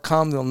 yeah, they'll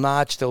come, they'll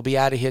notch, they'll be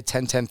out of here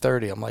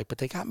 10:30. I'm like, but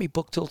they got me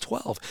booked till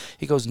 12.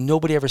 He goes,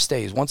 nobody ever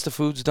stays. Once the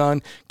food's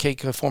done,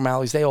 cake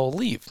formalities, they all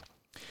leave.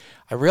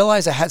 I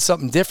realized I had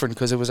something different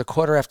because it was a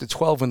quarter after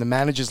 12 when the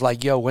manager's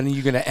like, yo, when are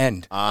you going to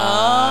end?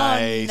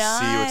 I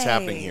see what's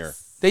happening here.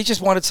 They just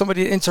wanted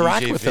somebody to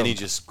interact DJ with Vinny them.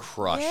 just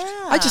crushed.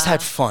 I just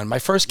had fun. My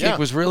first gig Yeah.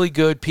 was really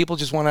good. People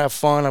just want to have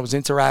fun. I was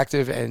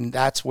interactive, and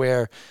that's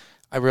where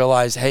I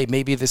realized, hey,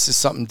 maybe this is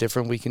something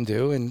different we can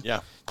do. And Yeah.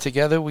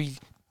 together we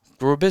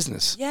grew a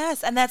business.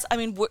 Yes, and that's, I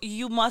mean,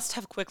 you must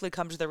have quickly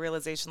come to the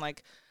realization,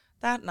 like,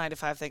 that 9 to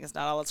 5 thing is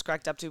not all it's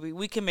cracked up to be.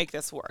 We can make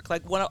this work.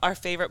 Like, one of our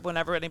favorite,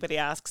 whenever anybody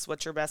asks,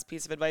 what's your best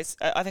piece of advice?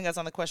 I think that's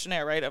on the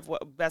questionnaire, right? Of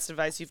what best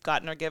advice you've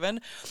gotten or given.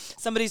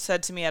 Somebody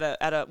said to me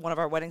at one of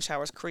our wedding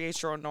showers,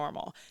 create your own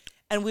normal.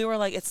 And we were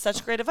like, it's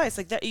such great advice.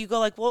 Like that, you go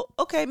like, well,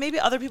 okay, maybe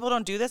other people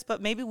don't do this,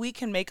 but maybe we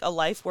can make a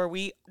life where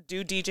we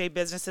do DJ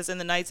businesses in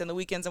the nights and the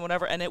weekends and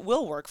whatever, and it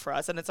will work for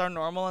us, and it's our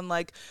normal. And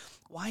like,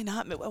 why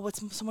not?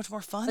 What's so much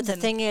more fun? But the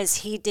thing is,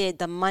 he did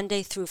the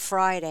Monday through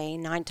Friday,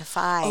 9 to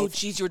 5. Oh,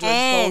 geez, you were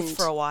doing both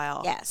for a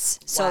while. Yes.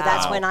 So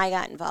that's when I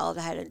got involved.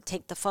 I had to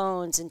take the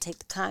phones and take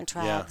the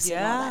contracts and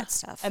all that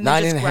stuff. And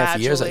then 9.5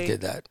 years I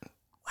did that.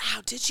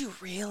 Wow, did you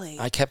really?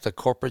 I kept a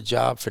corporate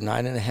job for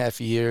 9.5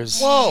 years.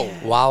 Whoa.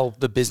 While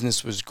the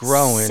business was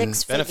growing.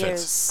 6 Benefits.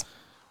 figures.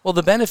 Well,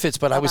 the benefits,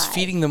 but I was Bye-bye.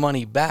 feeding the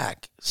money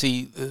back.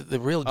 See, the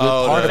real good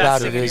part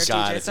about it is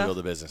God, DJ it's stuff? build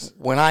a business.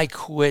 when I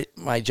quit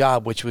my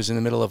job, which was in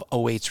the middle of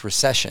 2008's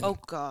recession. Oh,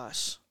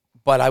 gosh.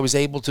 But I was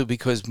able to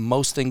because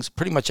most things,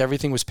 pretty much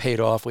everything was paid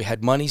off. We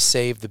had money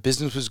saved. The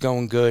business was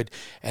going good.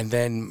 And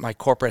then my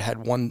corporate had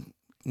one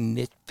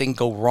thing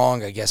go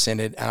wrong, I guess, in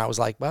it. And I was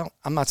like, well,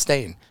 I'm not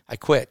staying. I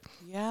quit.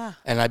 Yeah.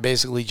 And I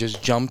basically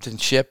just jumped and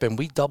ship, and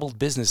we doubled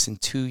business in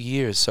 2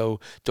 years. So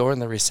during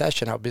the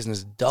recession, our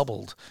business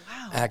doubled,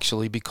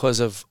 actually,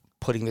 because of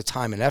putting the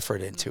time and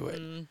effort into it.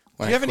 Do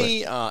you have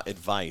any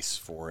advice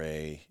for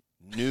a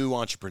new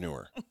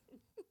entrepreneur?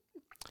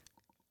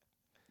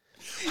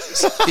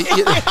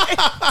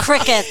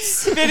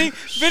 Crickets. Vinny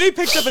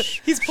picked up.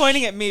 He's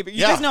pointing at me, but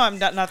you guys know I'm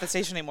not the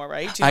station anymore,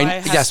 right? Do you know I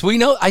had yes, we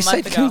know. I a said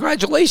month ago?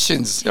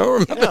 congratulations.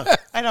 Don't remember.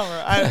 I don't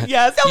remember.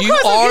 Yes, of You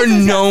course. are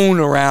known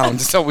around,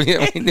 so we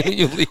knew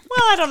you leave.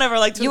 Well, I don't ever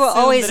like to. You were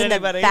assume always that in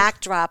anybody, the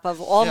backdrop of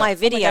all my my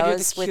God, you're the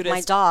videos with my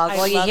cutest. dog. I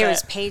All you love hear it.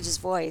 is Paige's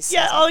voice.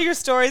 Yeah, all your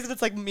stories, and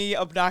it's like me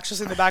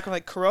obnoxiously in the background,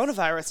 like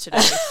coronavirus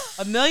today.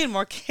 A million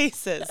more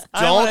cases.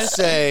 Don't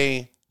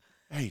say,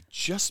 hey,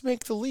 just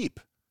make the leap.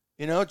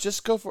 You know,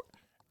 just go for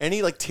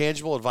any like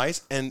tangible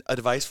advice and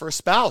advice for a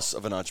spouse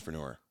of an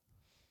entrepreneur.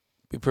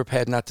 Be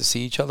prepared not to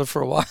see each other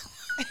for a while.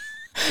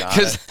 Got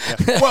it.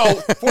 Yeah. Well,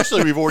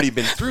 fortunately, we've already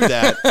been through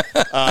that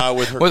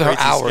with her With her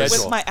crazy hours.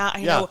 schedule. With my, I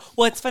Yeah. know.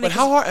 Well, it's funny. But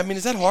how hard? I mean,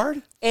 is that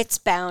hard? It's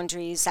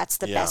boundaries. That's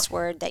the Yeah. best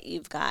word that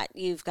you've got.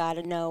 You've got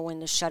to know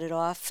when to shut it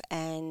off.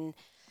 And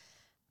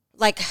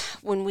like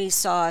when we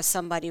saw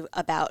somebody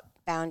about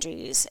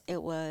boundaries,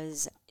 it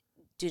was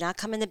do not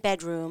come in the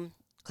bedroom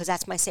because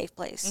that's my safe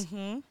place.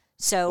 Mm-hmm.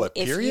 So What,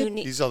 if period? you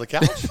need He's on the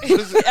couch? What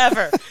is it?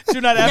 ever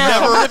do not ever No.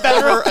 come in the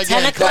bedroom. Never 10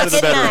 again come o'clock to the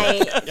at bedroom.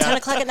 night. 10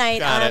 o'clock at night.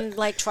 Got I'm it.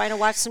 like trying to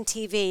watch some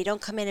TV. Don't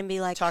come in and be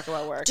like, Talk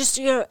about work. just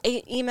your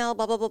email,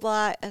 blah, blah, blah,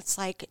 blah. It's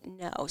like,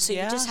 no. So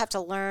Yeah. you just have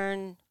to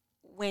learn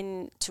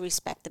when to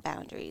respect the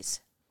boundaries.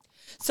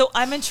 So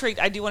I'm intrigued.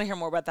 I do want to hear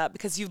more about that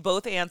because you've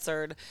both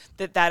answered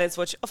that is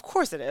what, of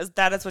course it is.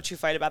 That is what you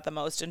fight about the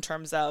most in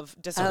terms of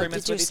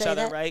disagreements did you with each say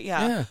other, that? right?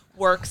 Yeah.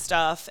 Work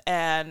stuff.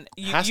 And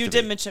Has you to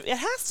did be. mention, it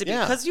has to be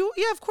Yeah. because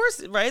of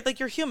course, right? Like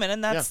you're human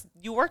and that's,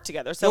 you work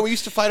together. You know So what we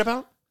used to fight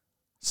about?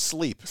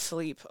 Sleep.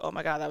 sleep. Oh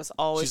my God, that was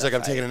always She's a like, I'm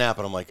fight. taking a nap.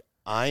 And I'm like,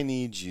 I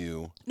need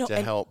you No, to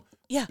and- help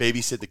yeah.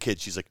 babysit the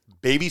kids. She's like,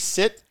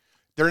 babysit?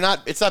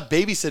 It's not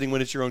babysitting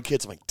when it's your own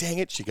kids. I'm like, dang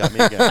it, she got me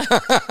again.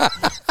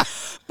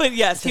 But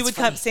yes, he would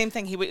come, same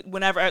thing. He would,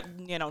 whenever,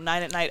 9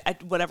 at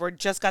night, whatever,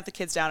 just got the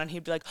kids down and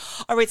he'd be like,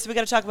 all right, so we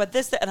got to talk about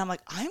this. And I'm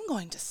like, I'm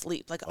going to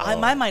sleep. Like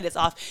my mind is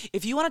off.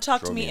 If you want to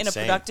talk to Drove me me in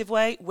insane. a productive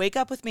way, wake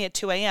up with me at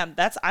 2 a.m.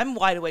 I'm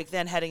wide awake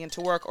then heading into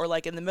work or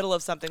like in the middle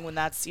of something when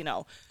that's,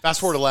 Fast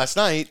forward to last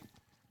night,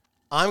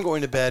 I'm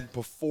going to bed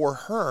before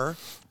her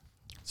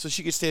so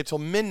she could stay up till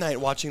midnight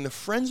watching the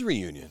Friends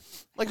reunion.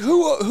 Like,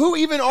 who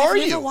even are I've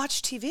you? never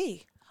watched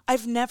TV.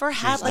 I've never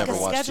had like a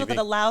never watched schedule TV. that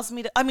allows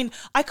me to. I mean,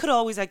 I could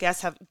always, I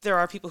guess, there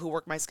are people who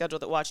work my schedule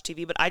that watch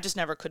TV, but I just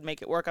never could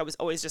make it work. I was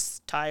always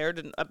just tired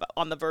and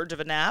on the verge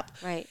of a nap.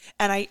 Right.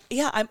 And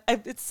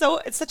it's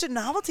such a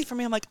novelty for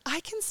me. I'm like,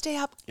 I can stay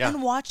up Yeah.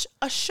 and watch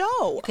a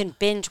show. You can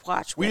binge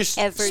watch we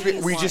whatever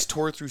you we want. just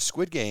tore through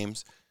Squid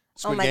Games.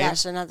 Oh my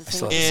gosh, another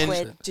thing with in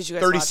Squid. Did you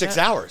guys watch 36 it?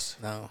 hours.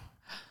 No.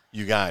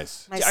 You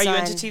guys. My Are you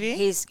into son, TV?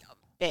 He's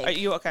big. Are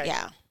you okay?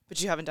 Yeah.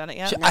 But you haven't done it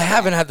yet? I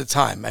haven't had the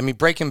time. I mean,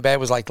 Breaking Bad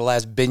was like the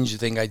last binge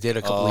thing I did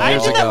a couple of I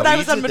years did that ago. when I We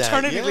was on did that,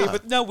 maternity yeah. leave,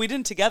 but no, we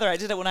didn't together. I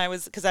did it when I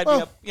was, because I'd be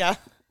up, yeah.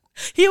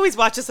 He always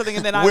watches something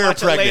and then I We're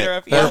watch pregnant. it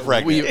later. We're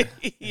pregnant.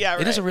 Yeah,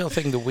 right. It is a real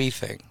thing, the we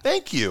thing.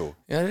 Thank you.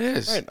 Yeah, it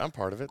is. Right, I'm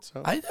part of it.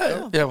 So Yeah,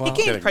 well, He gained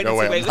kidding. pregnancy No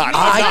way, weight I'm with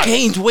not. me. I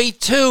gained weight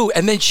too,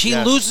 and then she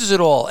Yes. loses it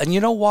all. And you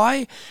know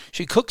why?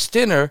 She cooks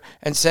dinner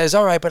and says,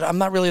 "All right, but I'm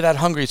not really that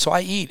hungry, so I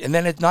eat." And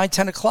then at 9,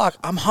 10 o'clock,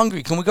 I'm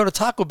hungry. Can we go to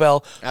Taco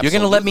Bell? You're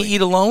going to let me Absolutely.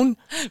 eat alone?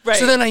 Right.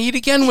 So then I eat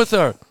again with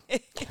her. See,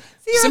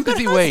 you're a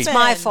Sympathy good weight. It's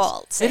husband. my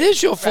fault. It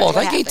is your fault.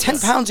 Right. I gained 10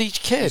 Happens. pounds each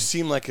you kid.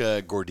 seem like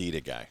a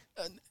Gordita guy.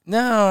 No,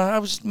 I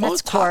was That's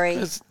most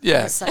Corey.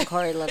 Yeah. My son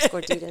Corey loves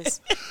gorditas.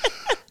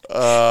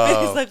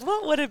 He's like,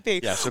 what would it be?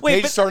 Yeah, so Wait,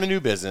 Paige but- started a new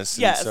business.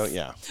 And Yes. so,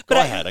 yeah. But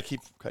Go I- ahead. I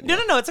keep cutting No, you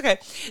no, off. no, it's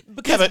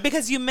okay.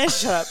 Because you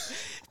missed up.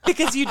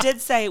 Because you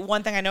did say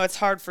one thing. I know it's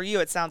hard for you.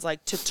 It sounds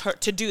like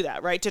to do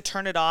that, right? To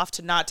turn it off,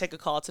 to not take a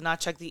call, to not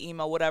check the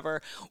email,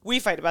 whatever. We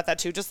fight about that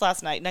too. Just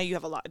last night. Now you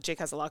have a lot. Jake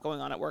has a lot going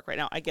on at work right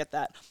now. I get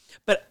that.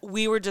 But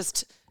we were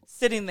just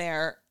sitting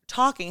there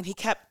talking, and he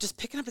kept just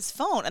picking up his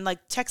phone and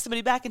like texted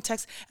somebody back and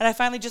I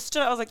finally just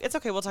stood. I was like, it's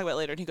okay, we'll talk about it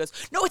later. And he goes,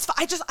 no, it's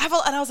fine.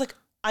 And I was like,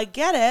 I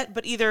get it,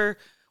 but either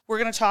we're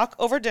going to talk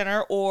over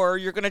dinner or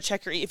you're going to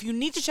check your if you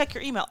need to check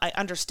your email, I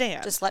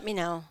understand. Just let me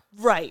know.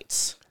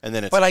 Right. And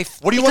then it's, But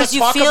what do you want to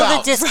talk about? Because you feel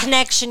the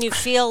disconnection. You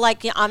feel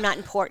like I'm not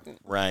important.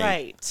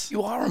 Right.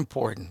 You are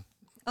important.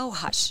 Oh,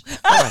 hush.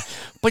 Right.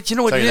 But you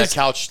know what Tell it you is?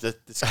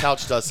 this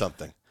couch does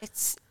something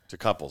It's to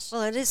couples.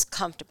 Well, it is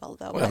comfortable,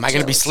 though. Am I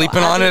going to be sleeping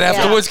on it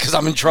afterwards because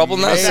I'm in trouble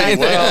now saying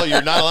that? Well,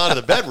 you're not allowed in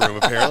the bedroom,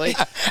 apparently.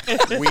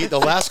 The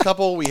last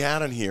couple we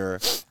had on here,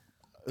 this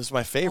is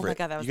my favorite.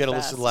 God, that was you got to the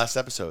listen to the last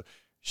episode.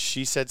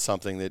 She said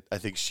something that I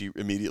think she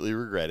immediately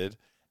regretted.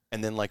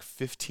 And then like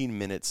 15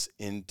 minutes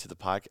into the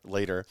podcast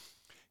later,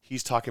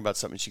 he's talking about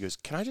something. She goes,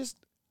 can I just,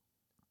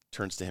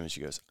 turns to him and she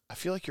goes, I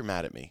feel like you're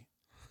mad at me.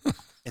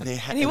 And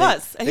he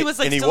was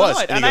like still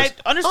annoyed. And I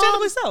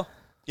understandably so.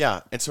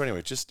 Yeah. And so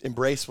anyway, just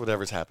embrace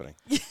whatever's happening.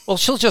 Well,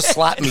 she'll just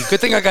slap me. Good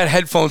thing I got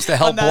headphones to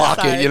help block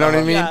side. it. You know what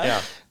I mean?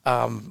 Yeah.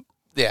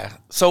 Yeah.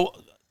 So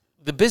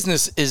the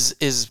business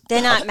is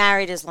They're not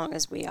married as long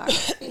as we are.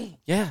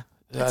 yeah.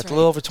 It's a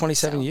little over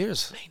 27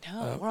 years. I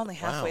know. We're only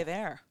halfway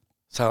there.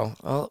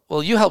 So,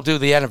 well, you helped do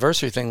the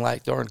anniversary thing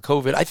like during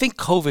COVID. I think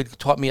COVID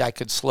taught me I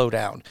could slow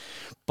down.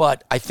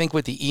 But I think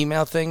with the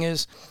email thing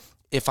is,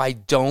 if I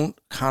don't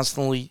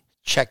constantly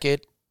check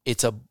it,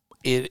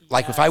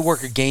 like if I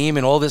work a game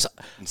and all this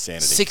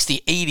Insanity.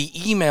 60, 80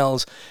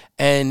 emails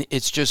and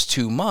it's just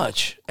too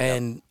much.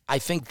 And I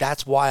think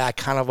that's why I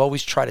kind of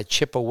always try to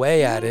chip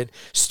away at it,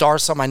 star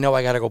some I know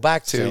I got to go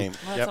back to. Same.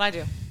 Well, that's what I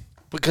do.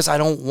 Because I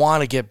don't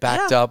want to get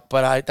backed up,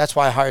 but that's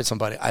why I hired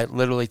somebody. I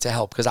literally to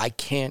help because I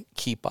can't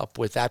keep up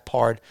with that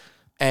part.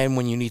 And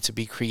when you need to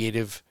be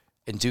creative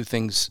and do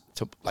things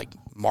to like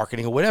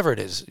marketing or whatever it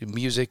is,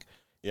 music,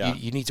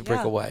 you need to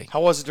break away.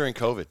 How was it during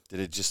COVID? Did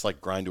it just like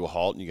grind to a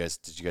halt and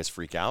did you guys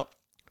freak out?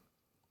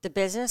 The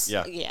business?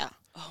 Yeah. Yeah.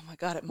 Oh my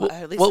God! At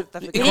least well,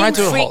 that's it We grind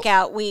to didn't a freak halt.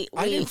 out. We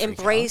I didn't freak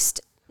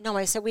embraced. No,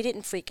 I said we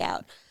didn't freak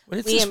out. But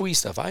it's we the em- sweet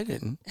stuff. I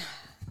didn't.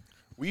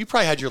 Well, you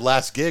probably had your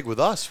last gig with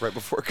us right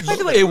before COVID. By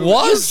the way, It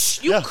was?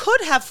 You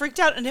could have freaked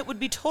out, and it would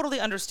be totally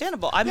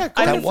understandable. I That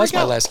didn't was freak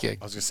my out. last gig.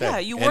 I was going to say. Yeah,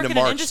 you end work of in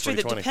an March industry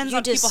that 2020. depends You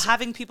on people just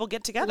having people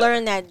get together.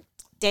 learn that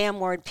damn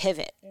word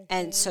pivot,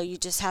 and so you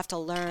just have to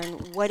learn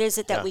what is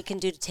it that we can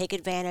do to take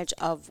advantage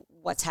of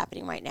what's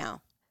happening right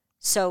now.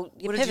 So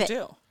you What pivot. did you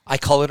do? I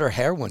colored her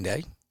hair one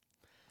day.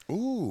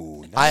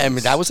 Ooh, nice. I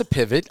mean, that was a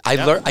pivot. I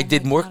learned. I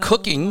did more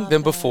cooking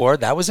than before.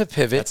 That was a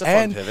pivot. That's a fun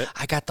and pivot.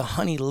 I got the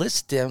honey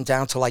list down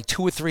to like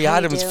 2 or 3 How you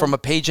items do? from a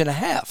page and a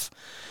half.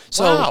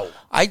 So Wow.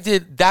 I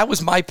did. That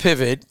was my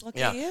pivot. Look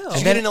Yeah. at you. Did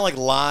you get into like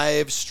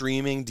live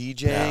streaming,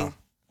 DJing? No.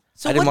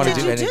 So I didn't what wanna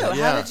did do you any of do? that. How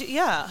Yeah. did you?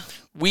 Yeah.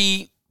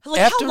 We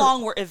Like after, how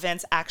long were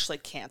events actually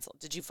canceled?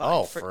 Did you find?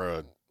 Oh, for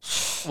a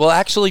Well,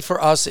 actually,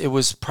 for us, it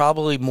was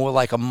probably more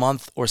like a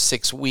month or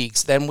 6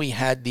 weeks. Then we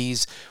had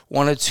these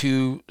 1 or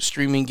 2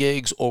 streaming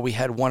gigs, or we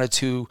had 1 or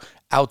 2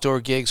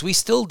 outdoor gigs. We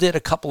still did a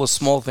couple of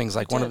small things,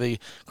 like one of the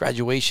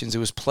graduations. It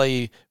was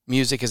play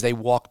music as they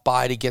walked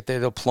by to get their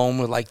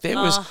diploma. Like there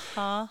was,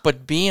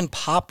 but being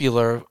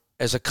popular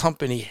as a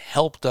company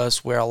helped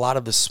us where a lot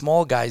of the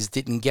small guys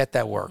didn't get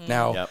that work.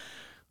 Now, Yep.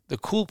 the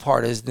cool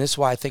part is, and this is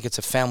why I think it's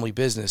a family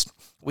business,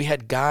 we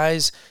had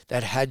guys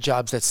that had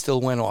jobs that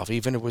still went off,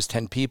 even if it was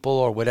 10 people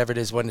or whatever it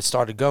is when it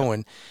started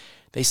going.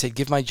 They said,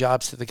 give my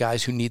jobs to the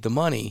guys who need the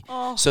money.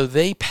 So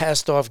they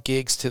passed off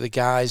gigs to the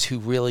guys who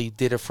really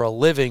did it for a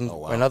living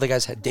when other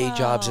guys had day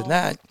jobs and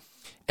that.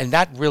 And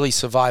that really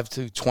survived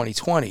through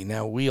 2020.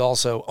 Now, we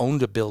also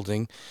owned a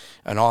building,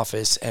 an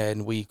office,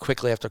 and we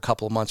quickly, after a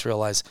couple of months,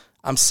 realized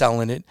I'm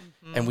selling it.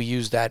 And we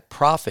used that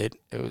profit.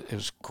 It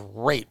was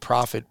great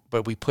profit,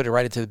 but we put it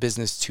right into the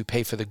business to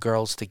pay for the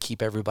girls to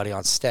keep everybody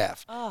on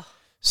staff.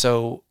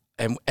 So,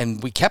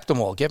 and we kept them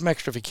all, gave them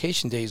extra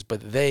vacation days,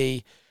 but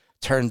they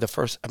turned the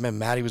first, I mean,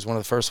 Maddie was one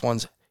of the first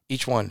ones.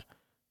 Each one,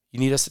 you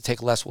need us to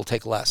take less, we'll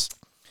take less.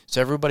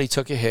 So everybody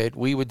took a hit.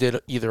 We did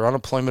either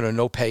unemployment or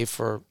no pay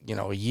for,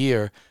 a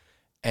year,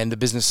 and the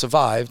business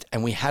survived,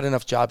 and we had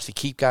enough jobs to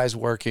keep guys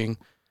working.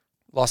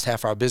 Lost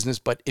half our business,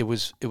 but it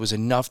was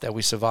enough that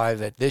we survived.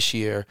 That this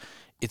year,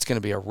 it's going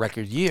to be a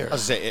record year. I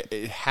was gonna say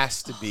it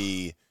has to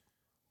be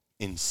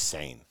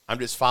insane. I'm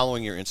just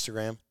following your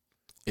Instagram.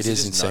 It it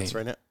is just nuts insane.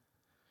 right now?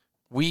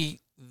 We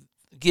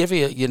give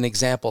you an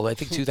example. I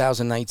think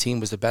 2019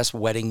 was the best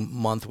wedding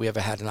month we ever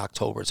had in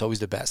October. It's always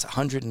the best.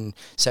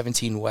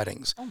 117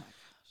 weddings. Oh my gosh.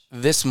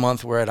 This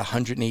month we're at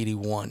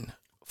 181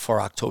 for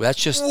October.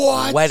 That's just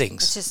It's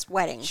weddings. just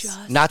weddings.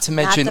 Not to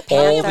mention the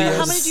all Panthers. the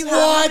How many do you have?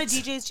 How many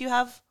DJs do you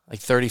have? like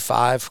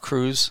 35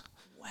 crews.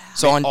 Wow.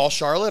 So on All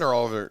Charlotte or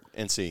all over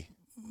NC?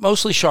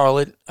 mostly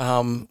Charlotte,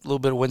 a little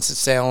bit of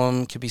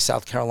Winston-Salem, could be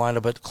South Carolina,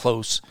 but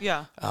close.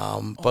 Yeah.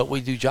 But we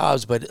do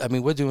jobs. But I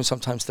mean, we're doing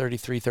sometimes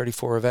 33,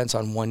 34 events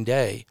on one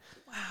day.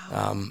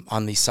 Wow.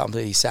 On these some of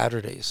these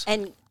Saturdays.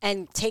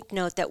 And take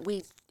note that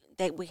we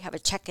have a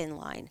check-in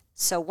line.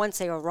 So once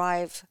they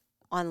arrive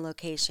on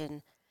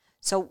location,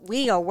 so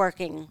we are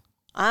working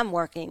I'm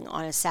working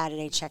on a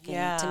Saturday check-in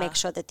Yeah. to make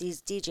sure that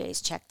these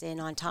DJs checked in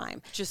on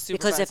time. Just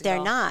because if supervising they're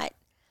all. not,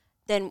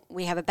 then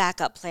we have a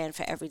backup plan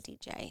for every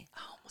DJ.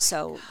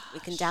 So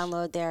we can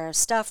download their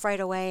stuff right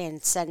away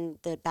and send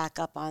the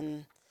backup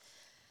on.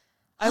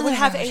 I would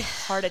have a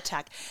heart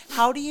attack.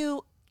 How do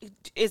you?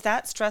 Is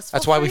that stressful?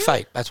 That's why for we you?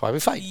 fight. That's why we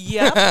fight.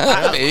 Yep.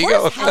 There you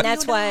go. And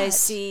that's why I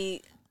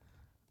see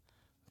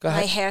Go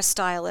my ahead.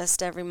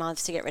 hairstylist every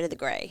month to get rid of the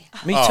gray.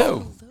 Me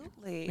too.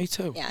 Absolutely. Me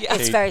too. Yeah, Yeah.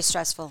 it's very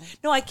stressful.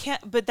 No, I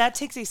can't. But that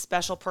takes a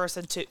special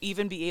person to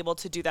even be able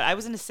to do that. I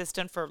was an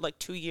assistant for like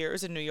 2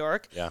 years in New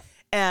York. Yeah.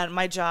 And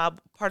my job,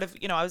 part of,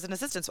 I was an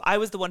assistant. So I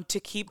was the one to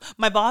keep,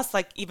 my boss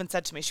like even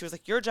said to me, she was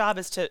like, your job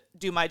is to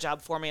do my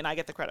job for me and I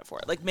get the credit for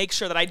it. Like make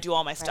sure that I do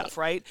all my stuff,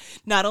 right?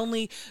 Not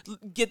only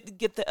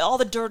get all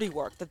the dirty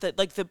work,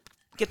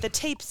 get the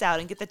tapes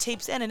out and get the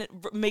tapes in and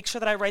make sure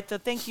that I write the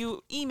thank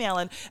you email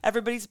and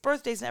everybody's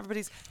birthdays and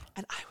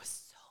and I was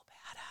so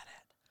bad at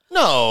it.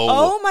 No.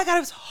 Oh my God,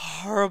 it was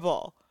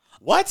horrible.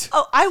 What?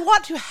 Oh, I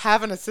want to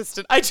have an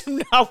assistant. I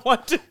do not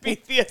want to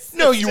be the assistant.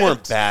 No, you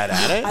weren't bad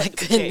at it. My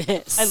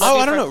goodness. I love Oh,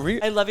 you I don't for- know.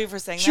 I love you for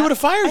saying that. She would have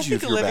fired I you think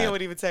if you were Olivia bad.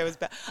 would even say it was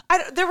bad.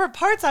 There were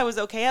parts I was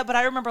okay at, but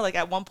I remember like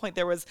at one point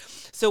there was,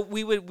 so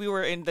we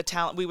were in the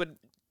talent,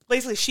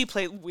 basically she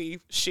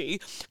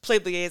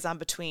played liaison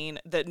between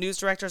the news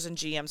directors and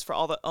GMs for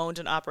all the owned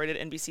and operated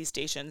NBC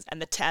stations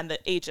and the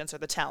agents or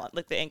the talent,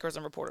 like the anchors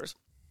and reporters.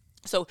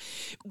 So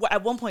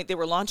at one point they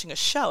were launching a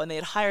show and they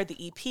had hired the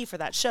EP for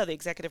that show, the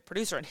executive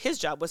producer, and his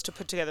job was to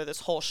put together this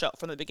whole show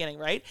from the beginning,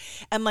 right?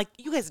 And like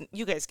you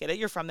guys get it,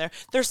 you're from there.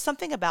 There's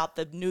something about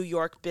the New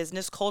York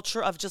business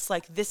culture of just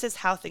like this is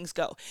how things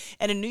go.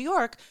 And in New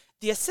York,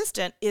 the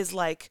assistant is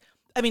like,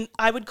 I mean,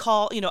 I would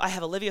call, I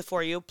have Olivia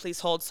for you.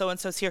 Please hold.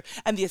 So-and-so's here.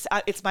 And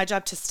it's my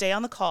job to stay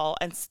on the call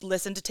and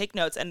listen, to take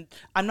notes. And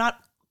I'm not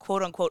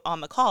quote unquote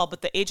on the call,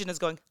 but the agent is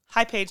going,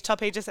 hi, Paige, tell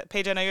Paige,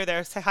 I know you're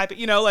there. Say hi,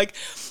 like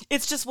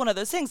it's just one of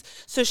those things.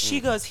 So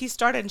she goes, he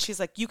started and she's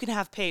like, you can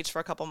have Paige for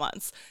a couple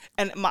months.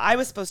 And I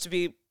was supposed to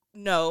be,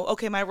 no,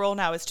 okay, my role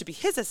now is to be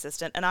his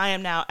assistant. And I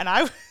am now, and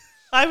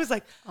I was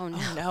like, oh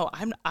no,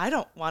 I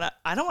don't want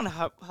to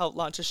help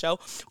launch a show.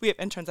 We have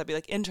interns. I'd be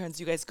like, interns,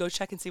 you guys go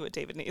check and see what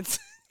David needs.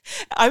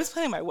 I was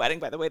planning my wedding,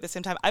 by the way, at the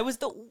same time. I was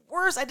the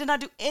worst. I did not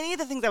do any of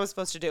the things I was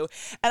supposed to do.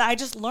 And I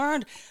just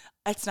learned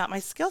it's not my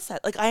skill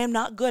set. Like I am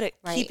not good at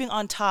keeping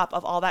on top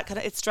of all that kind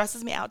of, it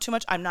stresses me out too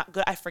much. I'm not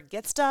good. I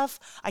forget stuff.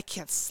 I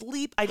can't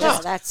sleep. I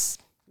just, that's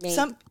me.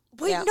 no,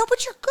 but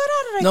you're good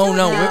at it.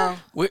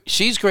 No,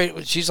 she's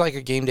great. She's like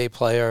a game day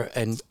player,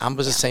 and I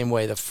was the same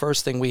way. The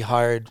first thing we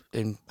hired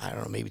in, I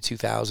don't know, maybe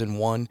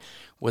 2001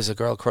 was a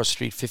girl across the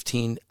street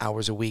 15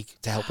 hours a week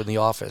to help in the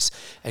office.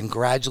 And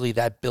gradually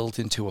that built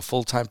into a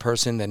full-time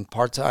person, then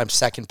part-time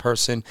second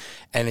person,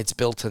 and it's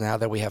built to now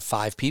that we have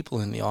 5 people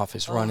in the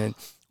office running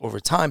over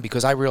time,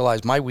 because I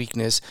realized my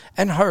weakness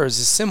and hers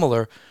is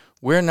similar.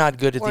 We're not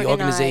good at the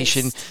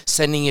organization,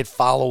 sending it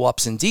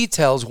follow-ups and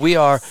details. We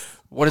are,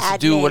 what does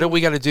it do? What do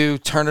we got to do?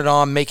 Turn it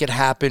on, make it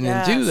happen,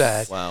 and do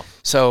that. Wow.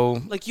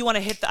 So, like you want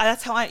to hit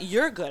that's how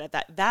you're good at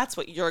that. That's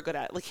what you're good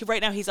at. Like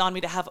right now he's on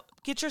me to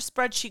get your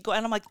spreadsheet going.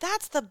 And I'm like,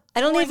 that's the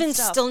I don't boring even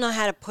stuff. still know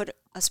how to put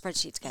a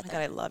spreadsheet together.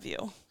 God, I love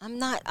you.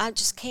 I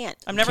just can't.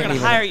 I'm never Can't going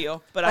to even- hire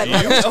you, but I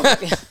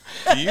love you.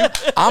 Do you?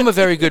 I'm a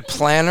very good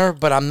planner,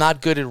 but I'm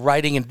not good at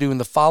writing and doing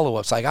the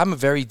follow-ups. Like I'm a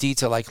very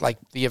detailed, like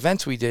the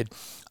events we did,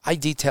 I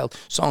detailed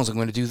songs. I'm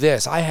going to do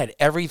this. I had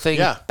everything,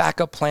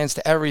 backup plans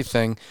to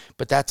everything,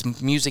 but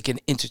that's music and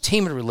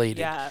entertainment related.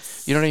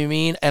 Yes. You know what I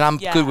mean? And I'm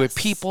good with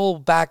people,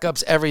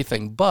 backups,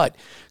 everything. But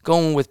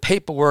going with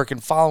paperwork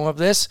and following up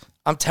this,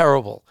 I'm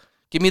terrible.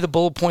 Give me the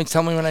bullet points.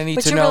 Tell me what I need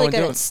But to you're know really and good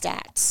do at it.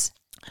 stats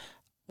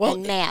Well,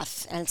 and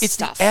math and it's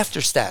stuff. the after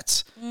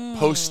stats.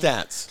 Post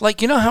stats.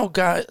 Like, you know how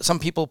some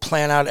people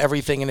plan out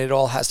everything and it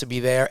all has to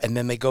be there, and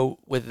then they go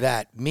with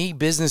that. Me,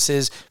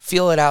 businesses,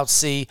 feel it out,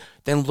 see,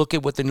 then look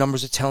at what the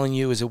numbers are telling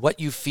you. Is it what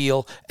you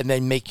feel? And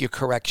then make your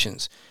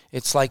corrections.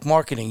 It's like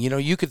marketing. You know,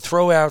 you could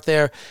throw it out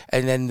there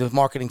and then the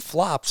marketing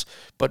flops,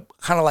 but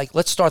kind of like,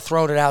 let's start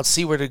throwing it out,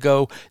 see where to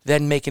go,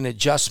 then make an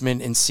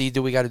adjustment and see,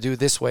 do we got to do it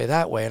this way,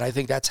 that way? And I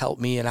think that's helped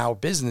me in our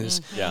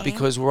business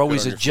because we're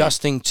always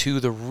adjusting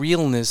to the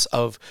realness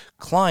of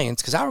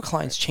clients, because our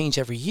clients change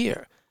every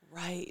year.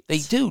 Right. They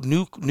do.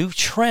 New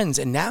trends,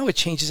 and now it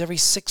changes every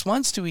 6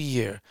 months to a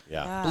year.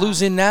 Yeah.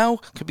 Blues in now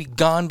could be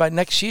gone by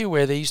next year,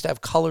 where they used to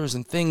have colors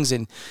and things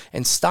and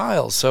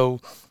styles. So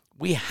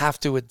we have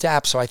to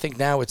adapt. So I think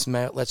now it's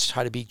let's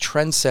try to be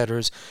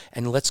trendsetters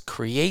and let's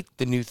create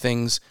the new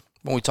things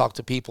when we talk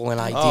to people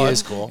and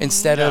ideas, cool.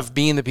 instead of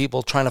being the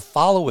people trying to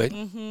follow it,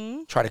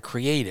 try to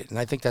create it. And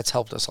I think that's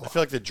helped us a I lot.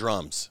 feel like the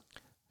drums.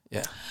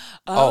 Yeah.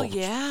 Oh,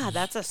 yeah,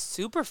 that's a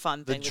super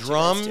fun The thing. that you guys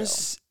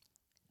drums.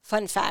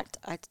 Fun fact,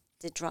 I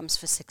did drums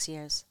for 6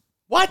 years.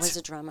 What? I was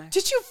a drummer do.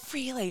 Did you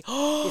really?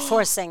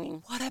 before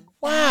singing. What a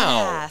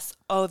Wow. badass.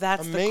 Oh,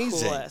 that's Amazing.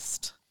 the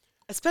coolest.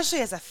 Especially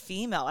as a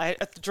female.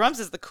 The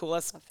drums is the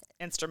coolest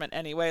instrument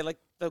anyway. Like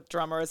the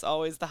drummer is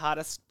always the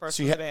hottest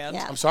person in the band.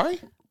 Yeah. I'm sorry?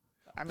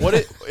 I mean,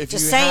 if Just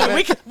you saying.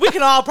 haven't, we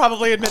can all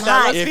probably admit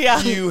that. if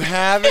Let's be you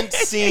haven't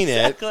seen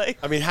Exactly. it,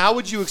 I mean, how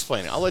would you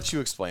explain it? I'll let you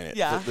explain it.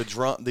 Yeah. The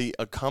drum, the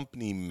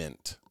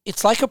accompaniment.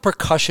 It's like a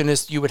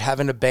percussionist you would have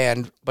in a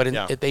band, but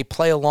they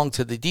play along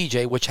to the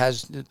DJ, which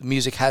has the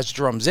music has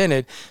drums in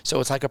it.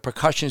 So it's like a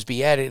percussionist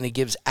be added, and it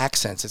gives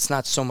accents. It's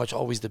not so much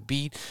always the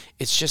beat;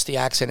 it's just the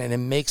accent, and it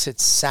makes it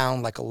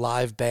sound like a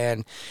live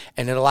band,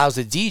 and it allows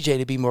the DJ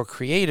to be more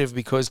creative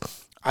because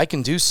I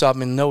can do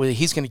something and know that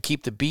he's going to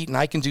keep the beat, and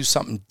I can do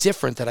something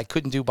different that I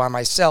couldn't do by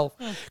myself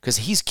because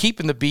he's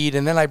keeping the beat,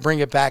 and then I bring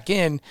it back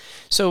in.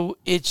 So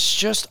it's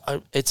just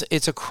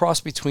it's a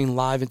cross between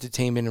live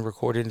entertainment and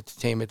recorded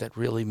entertainment that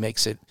really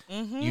makes it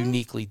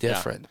uniquely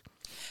different.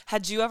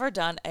 Had you ever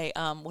done a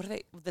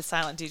the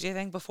silent DJ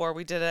thing before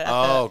we did it?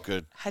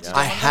 Good. Had you I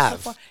done this have.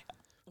 before?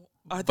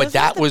 Are But those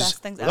that the was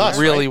best things ever?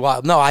 really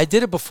wild. No, I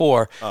did it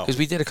before because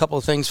we did a couple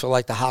of things for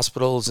like the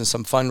hospitals and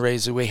some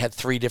fundraisers. We had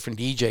 3 different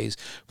DJs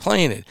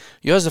playing it.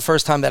 Yours the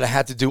first time that I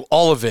had to do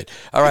all of it.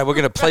 All right, we're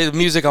going to play the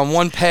music on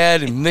one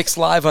pad and mix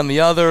live on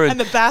the other. And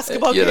the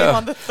basketball game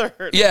on the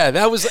third. Yeah,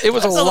 it was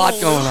a lot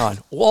going on.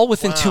 All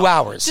within 2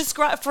 hours.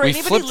 Describe for we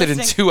anybody flipped it in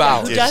listening 2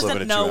 hours. who Yeah, flip it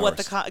doesn't in know 2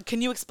 what hours.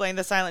 can you explain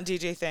the silent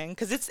DJ thing?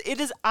 Because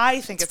it is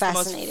I think it's the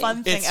most fascinating.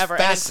 fun thing It's ever.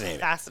 fascinating.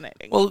 And it's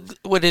fascinating. Well,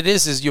 what it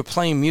is you're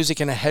playing music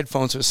in a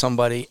headphones with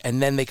somebody,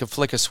 and then they could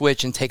flick a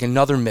switch and take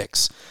another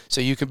mix.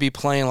 So you could be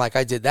playing like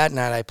I did that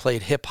night. I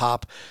played hip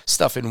hop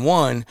stuff in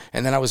one,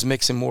 and then I was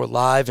mixing more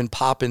live and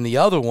pop in the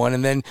other one.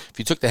 And then if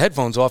you took the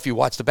headphones off, you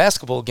watched the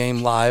basketball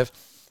game live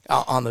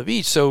on the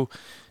beach. So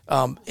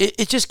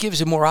it just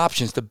gives you more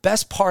options. The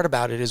best part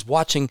about it is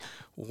watching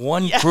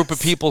one group of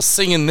people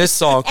singing this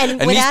song and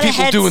these without a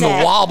people doing the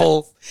headset.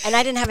 wobble. And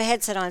I didn't have a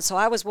headset on, so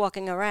I was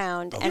walking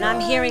around, and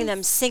I'm hearing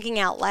them singing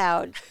out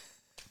loud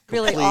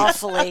really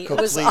awfully. It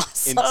was Complete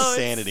awesome.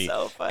 insanity.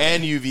 so funny.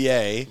 And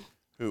UVA,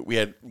 who we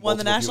had Won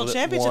the multiple national people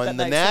championship won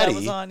that the night, so that Natty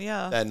was on,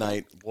 yeah. that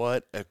night.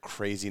 What a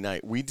crazy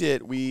night. We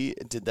did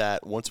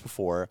that once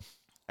before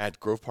at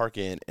Grove Park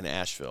Inn in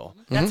Asheville.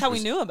 That's how we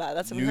knew about it.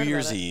 That's how we New heard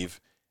Year's about it.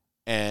 Eve,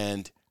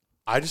 and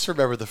I just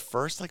remember the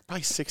first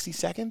probably 60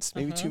 seconds,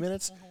 maybe 2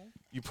 minutes.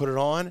 You put it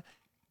on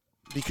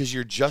because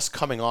you're just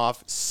coming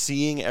off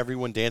seeing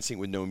everyone dancing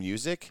with no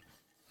music,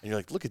 and you're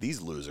like, "Look at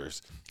these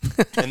losers,"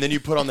 and then you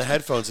put on the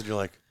headphones and you're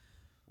like,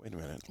 "Wait a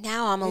minute."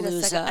 Now I'm a Wait a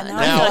loser. second. And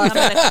Now- I'm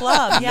in a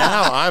club. Yeah,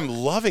 Now I'm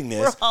loving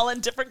this. we're all in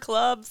different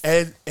clubs.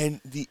 And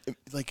the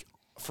like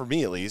for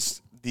me at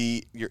least,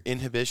 your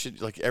inhibition,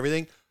 like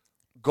everything,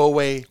 go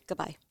away,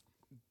 Goodbye.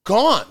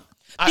 gone.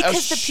 I was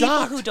Because the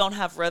shocked. people who don't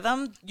have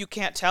rhythm, you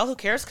can't tell. Who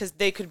cares? Because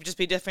they could just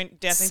be dancing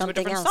to a Something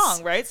different else.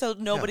 song, right? So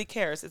nobody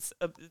cares.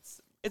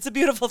 It's a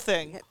beautiful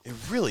thing. It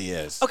really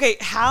is. Okay,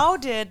 how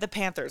did the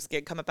Panthers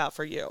gig come about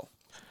for you?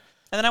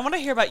 And then I want to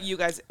hear about you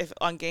guys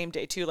on game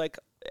day too. Like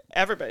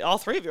everybody, all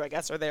 3 of you, I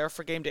guess, are there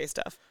for game day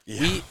stuff.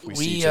 Yeah, we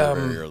see each other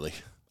very early.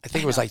 I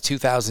think it was like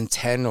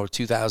 2010 or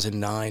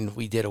 2009.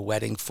 We did a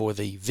wedding for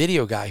the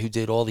video guy who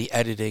did all the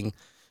editing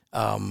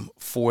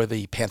for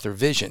the Panther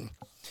Vision,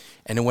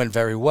 and it went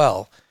very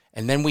well.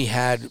 And then we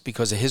had,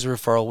 because of his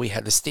referral, we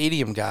had the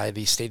stadium guy,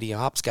 the stadium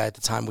ops guy at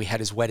the time. We had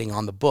his wedding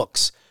on the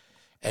books.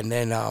 And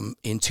then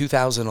in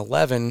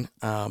 2011,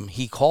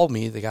 he called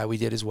me, the guy we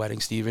did his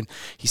wedding, Steven.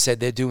 He said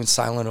they're doing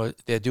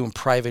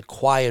private,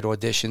 quiet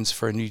auditions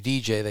for a new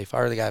DJ. They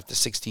fired the guy after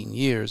 16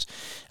 years.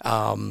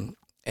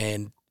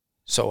 And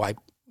so I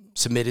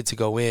submitted to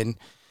go in,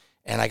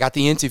 and I got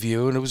the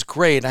interview, and it was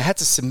great. And I had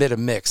to submit a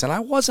mix, and I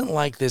wasn't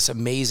like this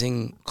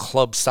amazing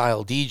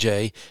club-style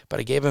DJ, but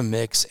I gave a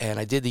mix, and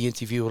I did the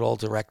interview with all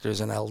directors,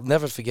 and I'll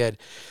never forget,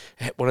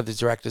 one of the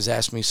directors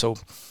asked me, so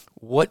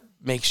what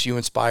makes you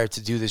inspired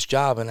to do this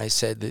job? And I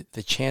said that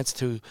the chance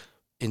to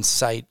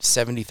incite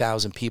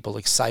 70,000 people,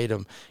 excite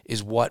them,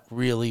 is what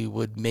really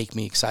would make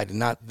me excited.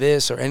 Not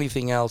this or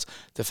anything else,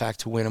 the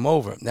fact to win them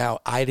over. Now,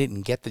 I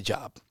didn't get the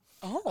job.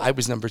 I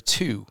was number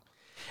 2.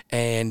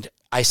 And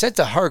I said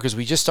to her, because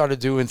we just started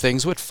doing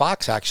things with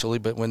Fox, actually,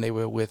 but when they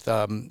were with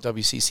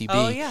WCCB.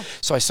 Oh, yeah.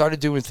 So I started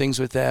doing things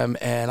with them,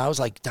 and I was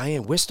like,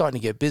 Diane, we're starting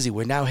to get busy.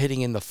 We're now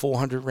hitting in the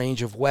 400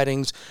 range of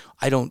weddings.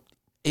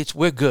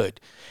 We're good.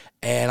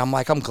 And I'm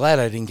like, I'm glad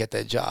I didn't get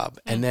that job.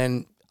 And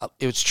then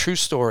it was a true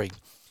story.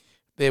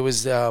 There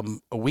was a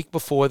week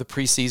before the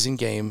preseason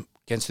game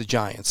against the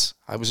Giants.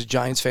 I was a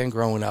Giants fan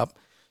growing up.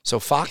 So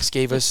Fox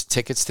gave us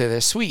tickets to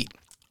their suite.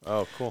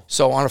 Oh, cool.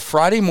 So on a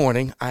Friday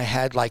morning, I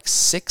had like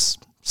 6-7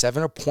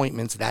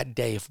 appointments that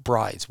day of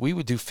brides. We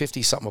would do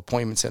 50-something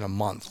appointments in a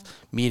month,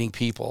 meeting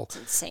people.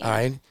 insane. All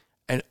right.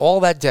 And all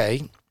that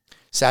day,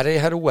 Saturday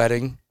I had a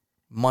wedding.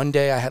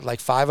 Monday I had like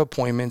 5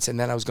 appointments, and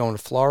then I was going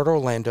to Florida,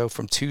 Orlando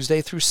from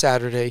Tuesday through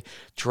Saturday,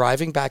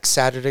 driving back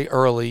Saturday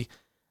early,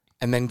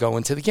 and then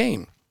going to the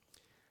game.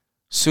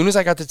 Soon as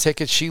I got the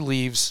ticket, she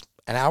leaves.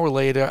 An hour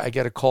later, I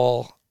get a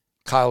call,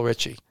 Kyle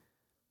Ritchie,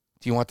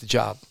 do you want the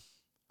job?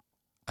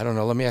 I don't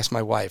know. Let me ask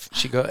my wife.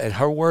 And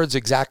her words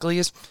exactly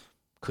is,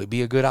 could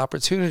be a good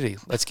opportunity.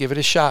 Let's give it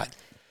a shot.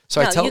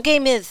 So No, you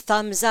gave me the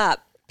thumbs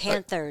up.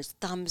 Panthers,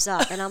 thumbs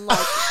up. And I'm like,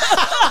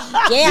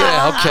 yeah.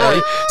 Yeah,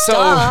 okay.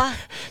 Duh.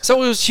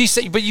 So it was, she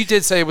said, but you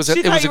did say it was a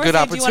good saying,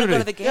 opportunity. do you want to go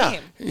to the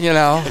game? You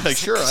know, Like,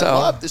 sure, So-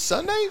 I'm up this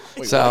Sunday.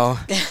 Wait, so,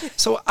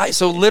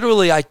 so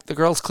literally, the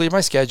girls cleared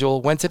my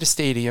schedule, went to the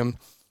stadium.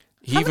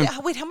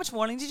 How much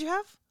warning did you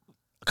have?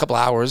 A couple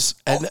hours,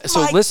 and Oh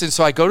so my- listen.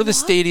 So I go to the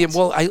stadium.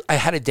 Well, I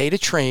had a day to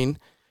train,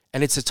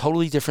 and it's a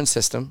totally different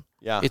system.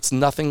 Yeah. It's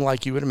nothing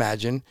like you would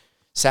imagine.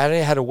 Saturday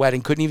I had a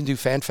wedding, couldn't even do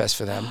Fan Fest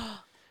for them.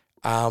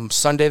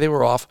 Sunday they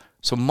were off.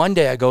 So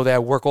Monday I go there,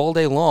 work all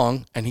day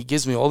long, and he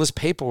gives me all this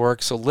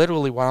paperwork. So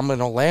literally while I'm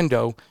in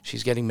Orlando,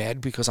 she's getting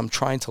mad because I'm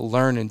trying to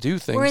learn and do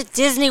things. We're at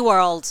Disney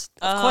World.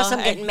 Of course I'm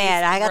and getting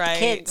mad. I got right, the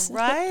kids.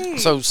 Right.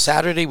 So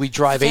Saturday we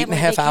drive Family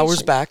 8.5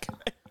 hours vacation. back.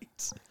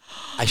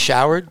 I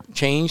showered,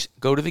 changed,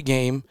 go to the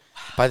game.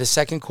 By the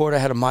second quarter, I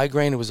had a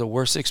migraine. It was the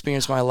worst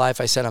experience of my life.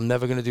 I said, I'm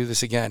never going to do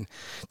this again.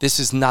 This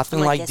is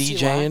nothing Well, I like guess you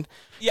DJing.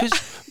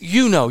 Because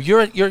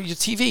you're at your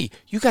TV.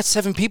 You got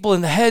 7 people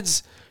in the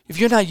heads. If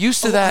you're not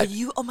used to that,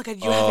 Oh my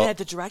God! You haven't had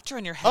the director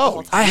in your head. the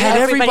whole time. I had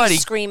Everybody everybody,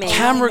 screaming.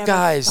 camera I never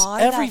guys, thought of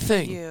that for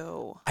everything.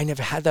 you. I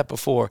never had that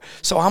before.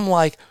 So I'm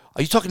like,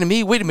 are you talking to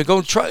me? Wait a minute, go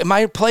and try. Am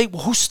I in play?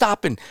 Who's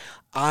stopping?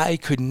 I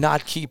could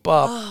not keep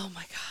up. Oh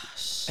my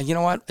gosh! And you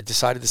know what? I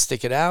decided to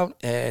stick it out,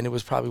 and it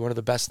was probably one of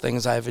the best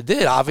things I ever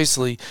did,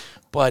 obviously.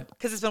 But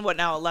Because it's been what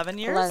now? 11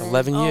 years.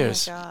 11 Oh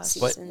years. my gosh!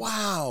 But,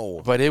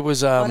 wow. but it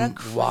was What a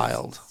crazy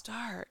wild.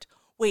 start.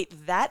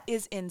 Wait, that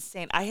is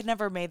insane. I had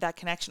never made that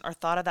connection or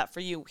thought of that for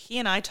you. He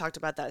and I talked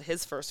about that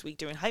his first week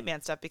doing Hype Man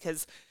stuff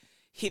because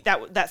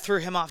that threw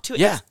him off too.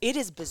 Yeah. It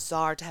is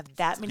bizarre to have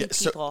that many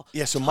people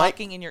so Mike-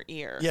 talking in your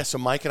ear. Yeah, so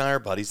Mike and I are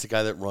buddies. The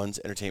guy that runs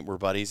Entertainment, we're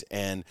buddies,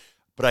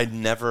 but I've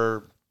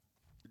never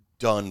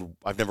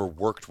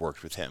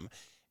worked with him.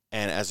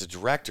 And as a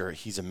director,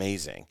 he's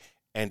amazing.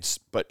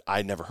 But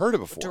I never heard it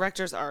before.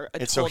 Directors are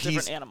a And whole he's-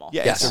 different animal.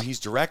 Yeah, Yes. and so he's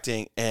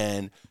directing,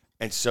 and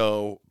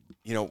so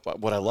you know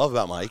what I love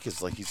about Mike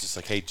is like he's just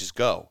like, hey, just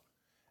go.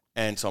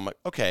 And so I'm like,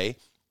 okay.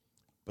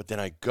 But then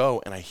I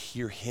go and I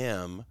hear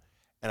him,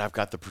 and I've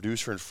got the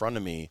producer in front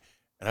of me,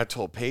 and I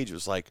told Paige, it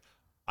was like,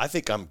 I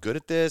think I'm good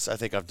at this. I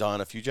think I've done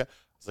a few jobs.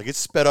 It's like, it's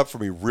sped up for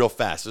me real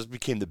fast. This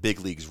became the big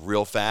leagues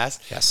real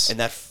fast. Yes. And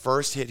that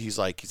first hit, he's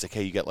like,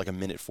 hey, you got like a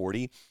minute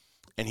 40.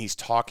 And he's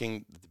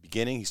talking at the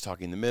beginning, he's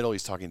talking in the middle,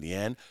 he's talking at the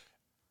end.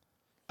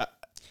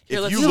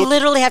 You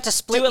literally have to Do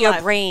split it your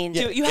live. brain.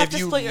 Do- you have to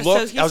split your.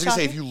 looked, so I was gonna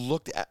say, talking. if you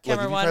looked at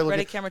Camera if you one, probably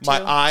ready, looked at- camera two.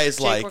 my eyes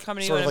Jake, like we're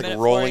coming to you sort in of a like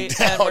minute rolling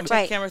 40, and down. we're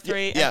taking camera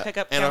 3 Yeah, and pick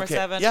up and camera okay,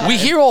 7. yeah. We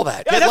hear all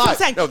that. Yeah, that's what I'm live.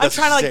 saying. No, I'm that's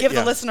trying to like what give I'm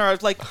the saying, listener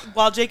like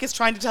while Jake is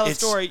trying to tell a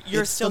story,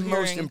 you're it's still the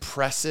hearing. most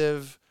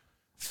impressive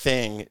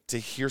thing to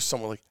hear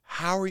someone like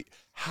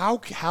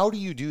how do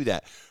you do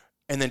that?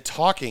 And then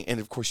talking, and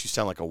of course you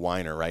sound like a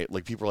whiner, right?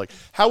 Like people are like,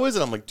 "How is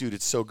it?" I'm like, "Dude,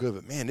 it's so good,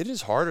 but man, it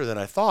is harder than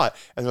I thought."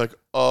 And they're like,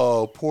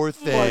 "Oh, poor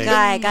thing." Poor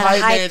guy, gotta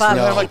Hype hype man's up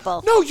no. I'm like,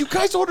 people. no, you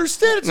guys don't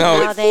understand. It's No.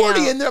 no, No, they 40,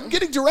 don't. and I'm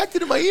getting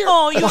directed in my ear.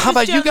 Oh, you Well, how was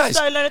about you down the guys?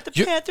 sideline at the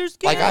You- Panthers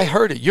game. Like I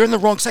heard it. You're in the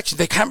wrong section.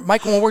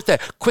 Mike won't work there.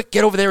 Quick,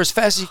 get over there as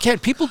fast as you can.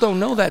 People don't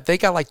know that. They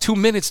got like 2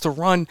 minutes to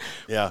run.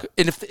 Yeah.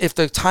 And if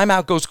the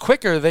timeout goes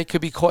quicker, they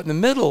could be caught in the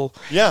middle.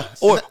 Yeah.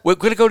 Or we're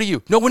going to go to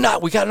you. No, we're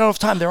not. We got enough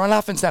time. They're on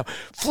offense now.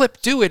 Flip,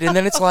 do it. And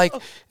then it's like,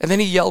 and then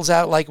he yells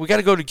out like, we got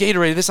to go to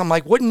Gatorade. This. I'm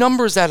like, what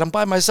number is that? I'm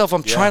by myself.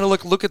 I'm trying to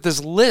look at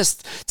this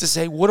list to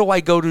say, what do I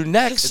go to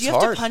next? you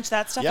have hard. to punch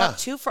that stuff Yeah. up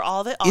too for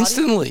all the audio.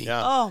 Instantly.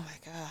 Yeah. Oh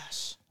my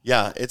gosh.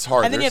 Yeah, it's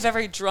hard. And then you have There's-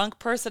 every drunk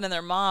person and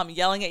their mom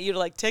yelling at you to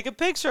like take a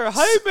picture.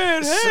 Hey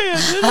man,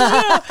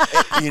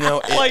 hey. you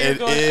know, While you're it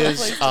going from is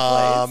place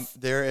to place.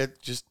 there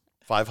at just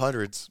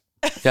 500s.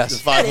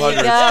 Yes. The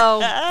 500s.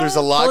 Go. There's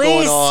a lot Please.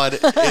 going on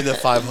in the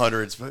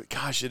 500s, but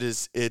gosh,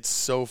 it's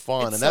so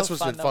fun. It's And that's so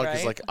what's been fun, fun though, because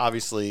right? like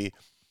obviously,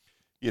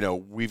 you know,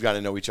 we've got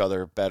to know each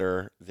other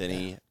better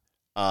than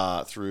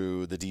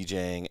through the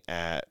DJing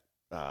at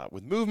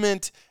with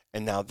Movement,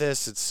 and now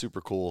this, it's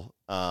super cool.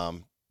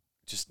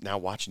 Just now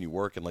watching you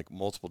work in like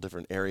multiple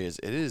different areas,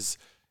 it's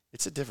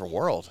a different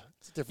world.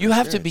 It's a different You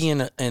have to be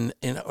experience.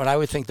 in what I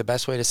would think the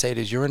best way to say it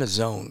is you're in a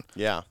zone.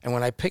 Yeah. And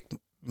when I pick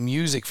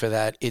music for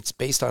that, it's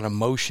based on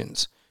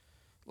emotions.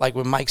 Like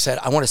when Mike said,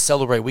 I want to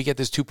celebrate, we get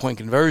this 2-point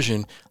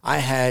conversion. I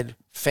had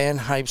fan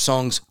hype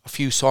songs, a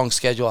few songs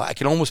scheduled. I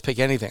can almost pick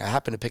anything. I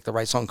happen to pick the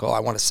right song called I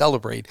Want to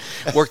Celebrate.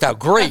 Worked out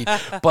great.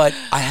 But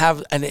I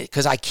have, and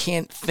because I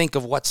can't think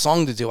of what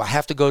song to do, I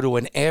have to go to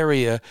an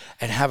area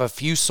and have a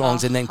few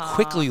songs and then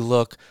quickly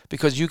look,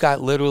 because you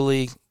got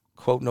literally,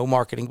 quote, no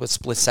marketing, but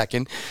split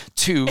second,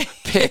 to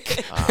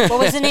pick. What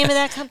was the name of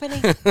that company?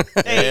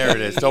 There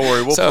it is. Don't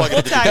worry, we'll plug it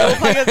at the We'll beginning.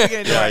 plug it at the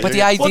beginning. Yeah, But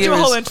the idea We'll do a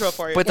is, whole intro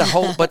for you. But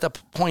the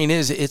point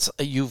is, it's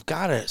you've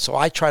got to. So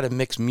I try to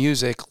mix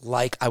music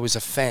like I was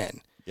a fan.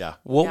 Yeah.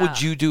 What Yeah.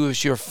 would you do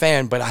if you're a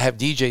fan? But I have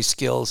DJ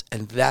skills,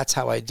 and that's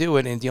how I do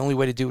it. And the only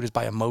way to do it is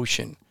by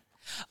emotion.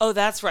 Oh,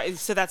 that's right.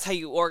 So that's how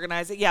you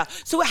organize it. Yeah.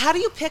 So how do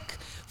you pick,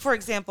 for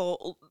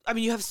example, I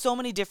mean, you have so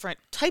many different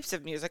types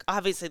of music,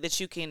 obviously, that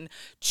you can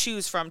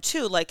choose from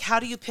too. Like, how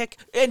do you pick,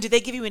 and do they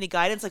give you any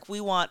guidance? Like, we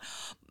want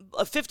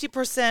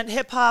 50%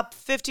 hip hop,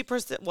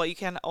 50%. Well, you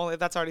can only.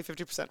 That's already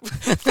 50%.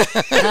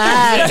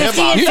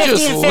 50 and You 50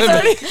 just and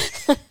limit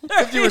 50.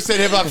 50%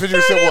 hip hop, 50%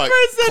 what?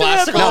 30%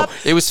 Classical. hip-hop. No,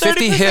 it was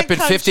 50 30% hip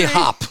and 50 country.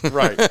 hop.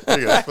 Right. There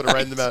you go. Let's put it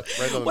right in the middle.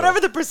 Right in the Whatever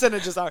middle. the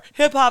percentages are,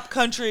 hip hop,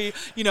 country,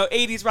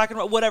 80s rock and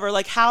roll, whatever.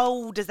 Like,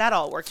 how does that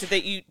all work? Did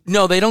they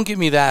No, they don't give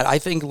me that. I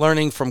think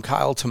learning from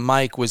Kyle to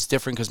Mike was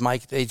different because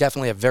Mike, they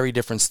definitely have very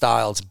different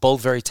styles.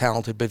 Both very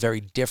talented, but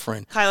very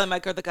different. Kyle and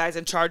Mike are the guys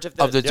in charge of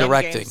the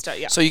directing. stuff.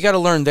 Yeah. So you got to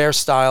learn their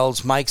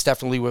styles. Mike's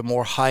definitely with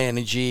more high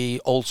energy,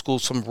 old school,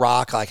 some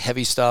rock, like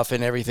heavy stuff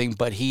and everything,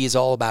 but he is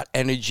all about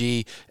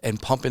energy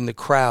and pumping the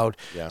crowd.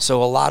 Yeah.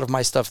 So a lot of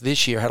my stuff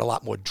this year had a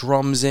lot more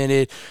drums in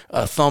it,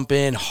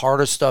 thumping,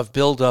 harder stuff,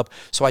 build up.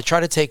 So I try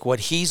to take what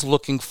he's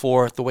looking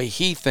for, the way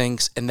he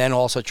thinks, and then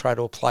also try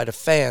to apply to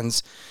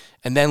fans.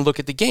 And then look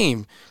at the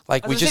game.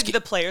 Like did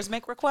the players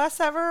make requests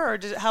ever, or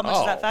how much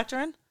does that factor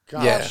in?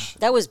 Gosh. Yeah.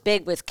 That was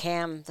big with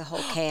Cam, the whole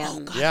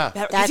Cam. Yeah.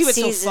 Because he was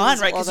so season's fun,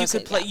 right? Because you almost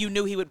could like- play. yeah. You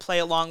knew he would play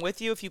along with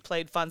you if you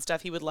played fun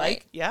stuff he would like.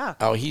 Right. Yeah.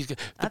 Oh, the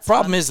That's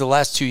problem fun. is the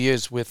last 2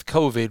 years with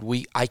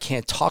COVID, I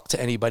can't talk to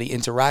anybody,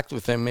 interact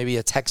with them, maybe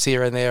a text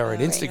here and there or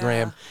an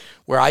Instagram, yeah.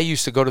 where I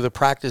used to go to the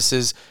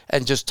practices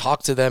and just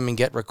talk to them and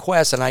get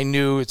requests. And I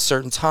knew at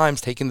certain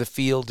times, taking the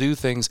field, do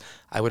things,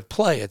 I would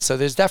play it. So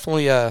there's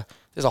definitely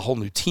there's a whole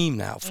new team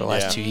now for the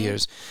last 2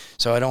 years.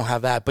 So I don't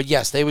have that. But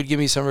yes, they would give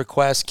me some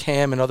requests.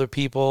 Cam and other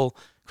people,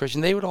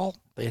 Christian, they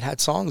had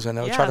songs and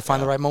I would try to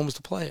find the right moments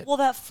to play it. Well,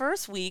 that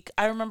first week,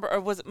 I remember, or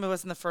it wasn't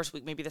the first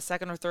week, maybe the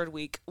second or third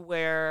week,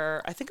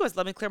 where I think it was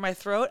 "Let Me Clear My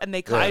Throat," and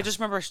I just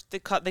remember they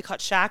caught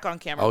Shaq on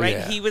camera, Oh, right?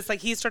 yeah.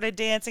 He started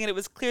dancing, and it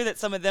was clear that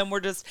some of them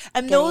were just,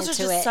 and Getting those are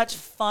into just it. such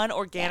fun,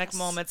 organic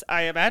moments.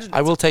 I imagine.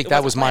 I will take it that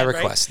wasn't was my planned,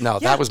 right? request. No, Yeah.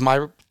 that was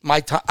my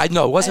time. I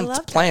know it wasn't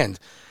loved it. planned.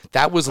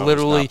 That was not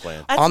literally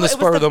planned. That's on the what- it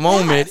spur was of the the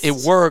moment. It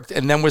best. worked,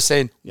 and then we're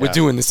saying we're Yeah.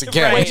 doing this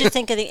again. Right. What did you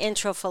think of the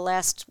intro for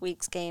last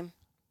week's game?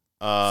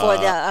 For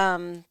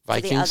the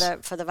Vikings?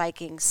 for the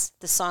Vikings,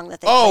 the song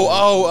that they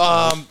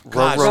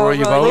Gosh. Row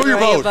your boat. Row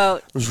your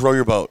boat. It was Row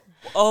Your Boat.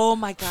 Oh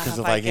my God! Because if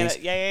of I get Vikings.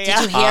 it. Yeah.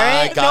 Did you hear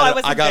I it? No, I got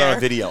wasn't it on there.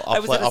 video. I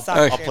was at a I'll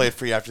soccer play game. it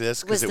for you after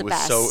this because Was it the was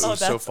best. so Oh, it was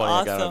so that's funny.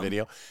 I got it on awesome.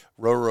 video.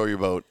 Row Your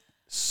Boat.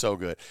 So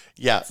good.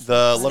 Yeah.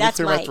 The Let Me that's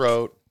Clear My Mike.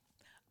 Throat.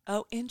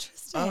 Oh,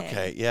 interesting.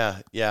 Okay.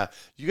 Yeah.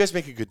 You guys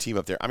make a good team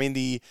up there. I mean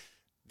the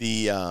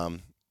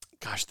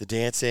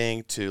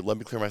dancing to Let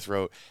Me Clear My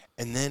Throat,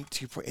 and then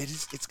to your point,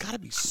 it's got to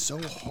be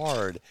so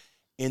hard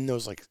in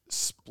those like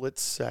split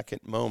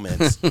second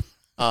moments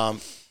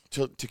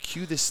to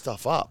cue this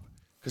stuff up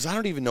because I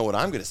don't even know what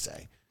I'm gonna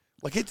say.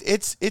 Like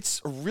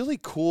it's a really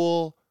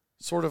cool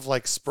sort of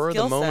like spur of the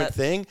Skill moment set.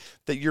 thing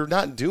that you're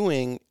not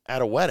doing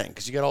at a wedding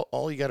because you got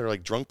all you got are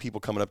like drunk people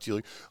coming up to you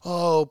like,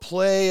 oh,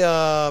 play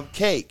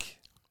Cake.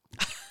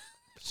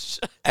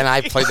 And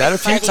I played that a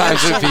few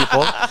times with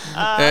people. You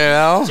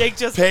know? Jake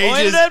just Pages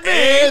pointed at me.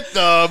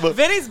 anthem.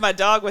 Vinny's my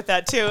dog with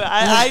that too.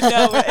 I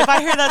know. If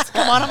I hear that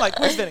come on, I'm like,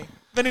 where's Vinny?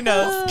 Vinny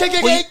knows. Cake,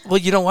 cake, Well, cake. well,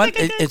 you know what?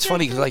 It's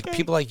funny because like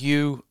people like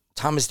you,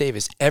 Thomas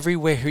Davis,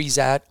 everywhere he's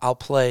at, I'll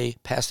play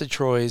Pastor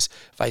Troy's,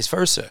 vice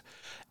versa.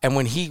 And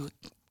when he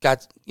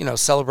got,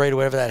 celebrated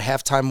whatever that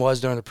halftime was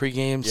during the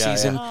pregame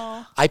season,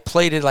 I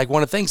played it like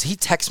one of the things. He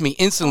texts me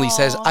instantly,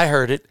 says, I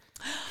heard it.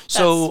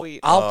 So sweet.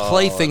 I'll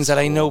play things that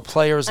I know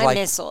players I like,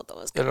 miss all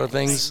those.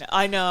 things.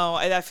 I know.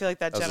 I feel like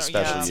that. That was a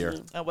special year.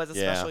 That was a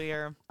Yeah. special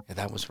year. Yeah,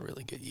 that was a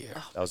really good year.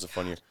 That was a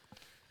fun year.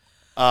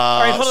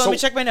 All right, hold on. Let me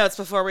check my notes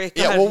before we.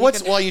 go Yeah, ahead. well, You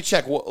can- while you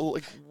check,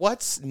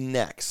 what's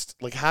next?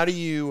 Like, how do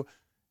you?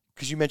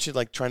 Because you mentioned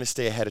like trying to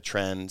stay ahead of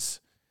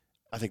trends.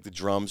 I think the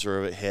drums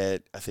are a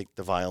hit. I think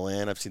the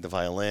violin. I've seen the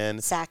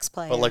violin. Sax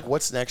player. But like,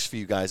 what's next for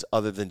you guys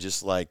other than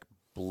just like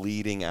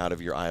bleeding out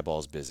of your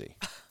eyeballs busy?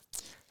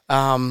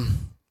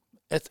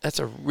 That's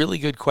a really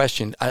good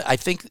question. I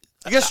think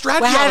You got a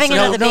strategy. We're having on it.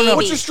 another baby.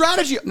 What's your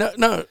strategy?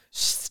 no.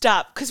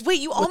 Stop. Because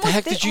wait, you almost. the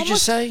heck they did you almost-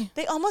 just say?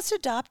 They almost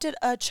adopted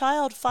a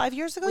child 5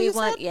 years ago. we you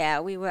went. said? Yeah,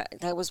 we were.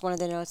 That was one of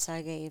the notes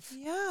I gave.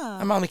 Yeah.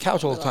 I'm on the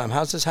couch all the time.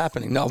 How's this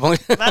happening? No,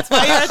 That's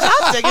why you're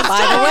adopting.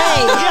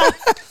 By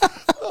the way,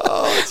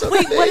 Oh, it's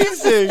Wait, what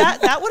is amazing.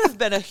 that would have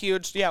been a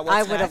huge. Yeah. What's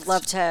I would have next?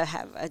 loved to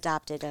have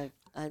adopted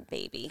a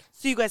baby.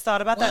 So you guys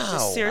thought about that Wow.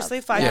 just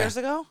seriously 5 Yeah. years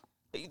ago?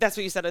 That's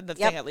what you said in the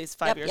Yep. thing. At least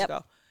 5 Yep, years yep.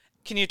 ago.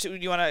 Can you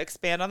want to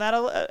expand on that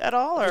at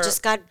all? Or I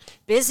just got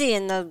busy,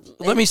 and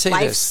Let me say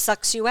life this.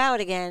 sucks you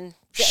out again.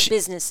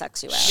 Business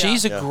sucks you out.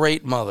 She's a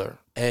great mother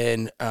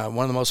and one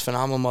of the most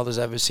phenomenal mothers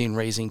I've ever seen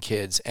raising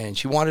kids. And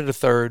she wanted a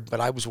third, but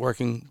I was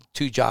working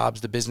 2 jobs,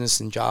 the business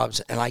and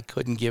jobs, and I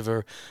couldn't give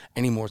her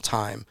any more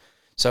time.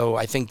 So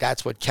I think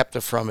that's what kept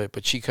her from it.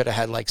 But she could have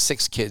had like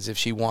 6 kids if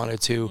she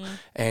wanted to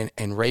and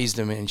raised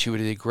them, and she would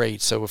have did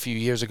great. So a few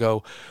years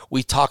ago,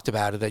 we talked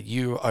about it, that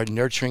you are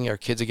nurturing, our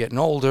kids are getting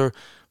older.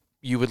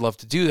 You would love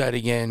to do that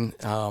again.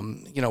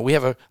 We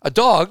have a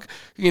dog,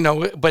 and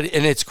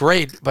it's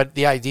great. But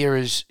the idea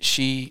is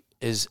she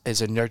is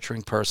a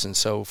nurturing person.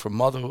 So for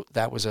mother,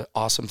 that was an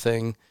awesome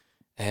thing.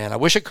 And I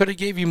wish I could have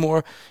gave you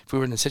more if we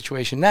were in the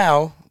situation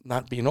now,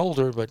 not being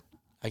older, but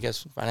I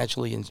guess,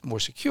 financially and more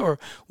secure,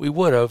 we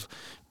would have.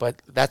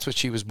 But that's what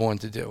she was born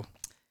to do,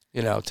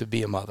 to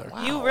be a mother.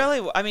 Wow. You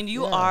really, I mean,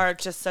 you are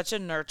just such a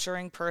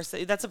nurturing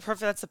person. That's a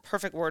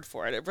perfect word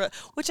for it.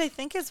 Which I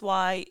think is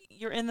why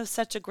you're in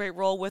such a great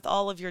role with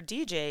all of your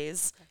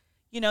DJs.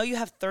 You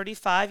have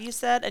 35, you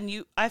said,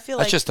 and I feel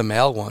like... That's just the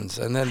male ones,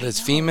 and then there's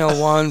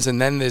female ones,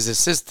 and then there's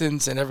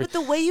assistants and everything.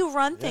 But the way you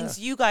run things,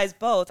 you guys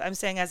both, I'm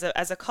saying as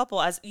a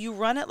couple, as you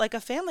run it like a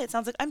family, it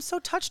sounds like I'm so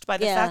touched by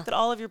the fact that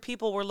all of your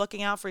people were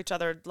looking out for each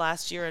other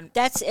last year. And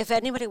that's, if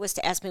anybody was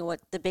to ask me what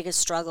the biggest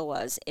struggle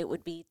was, it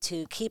would be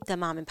to keep the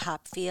mom and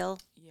pop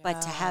feel,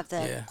 but to have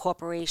the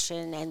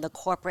corporation and the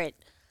corporate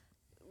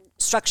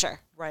structure.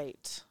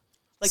 Right.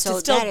 Like so to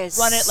still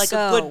run it like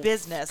a good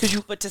business,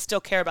 but to still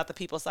care about the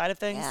people side of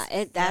things.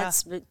 Yeah,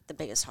 that's the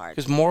biggest hard.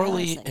 Because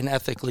morally and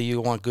ethically, you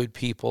want good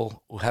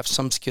people who have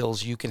some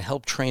skills. You can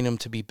help train them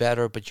to be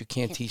better, but you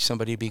can't teach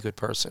somebody to be a good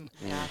person.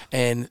 Yeah.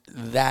 And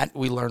that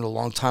we learned a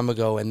long time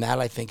ago, and that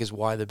I think is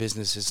why the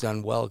business has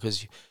done well,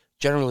 because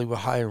generally we're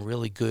hiring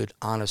really good,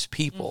 honest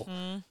people.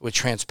 We're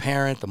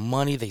transparent, the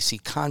money, they see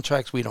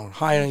contracts, we don't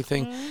hide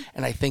anything,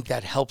 and I think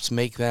that helps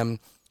make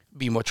them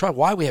be more trustworthy.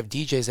 Why we have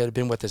DJs that have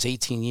been with us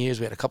 18 years.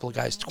 We had a couple of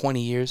guys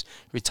 20 years,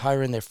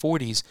 retire in their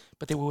 40s,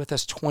 but they were with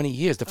us 20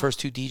 years. The first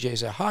 2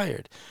 DJs I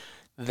hired.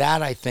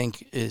 That, I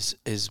think, is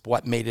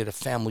what made it a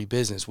family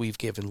business. We've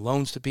given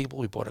loans to people.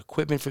 We bought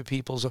equipment for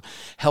people, so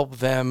help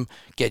them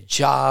get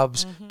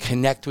jobs,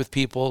 connect with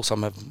people.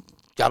 Some have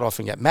got off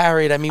and get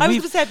married. I mean, I was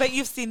going to say, I bet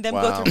you've seen them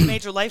go through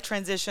major life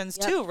transitions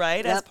too,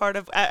 right? As part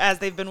of, as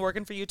they've been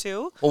working for you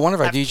too. Well, one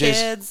of our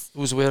DJs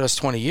who was with us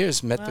 20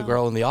 years met the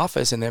girl in the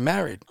office, and they're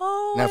married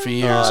now for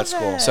years. Oh, that's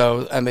cool.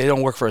 So, and they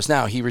don't work for us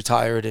now. He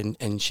retired,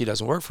 and she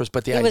doesn't work for us.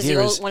 But the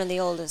idea is one of the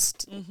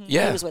oldest.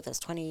 Yeah, he was with us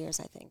 20 years,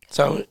 I think.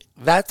 So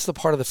that's the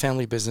part of the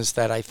family business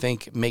that I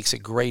think makes it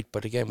great.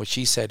 But again, what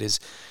she said is,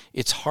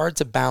 it's hard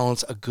to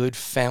balance a good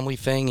family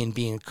thing and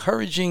be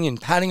encouraging and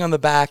patting on the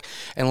back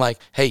and like,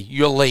 hey,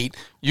 you're late.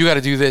 You got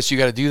to do this. You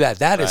got to do that.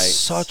 That is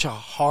such a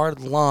hard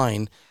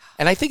line.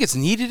 And I think it's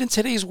needed in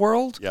today's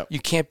world. Yep. You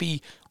can't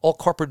be all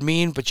corporate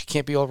mean, but you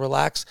can't be all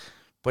relaxed.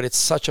 But it's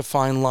such a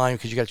fine line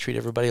because you got to treat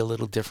everybody a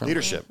little differently.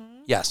 Leadership.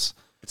 Yes.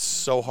 It's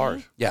so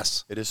hard.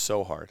 Yes. It is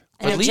so hard.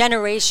 And a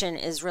generation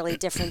is really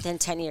different than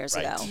 10 years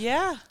ago.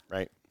 Yeah.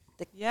 Right.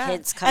 The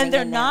kids coming in and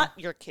they're now. not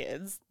your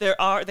kids. They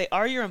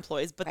are your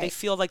employees, but they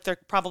feel like they're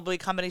probably a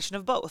combination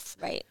of both.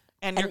 Right.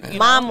 And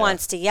mom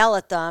wants to yell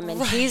at them,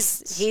 and he's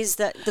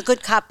the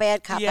good cop,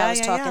 bad cop I was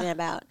talking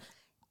about.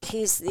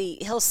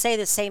 He'll say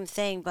the same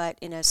thing, but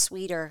in a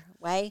sweeter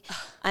way.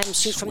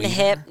 She's from the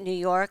hip, New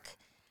York,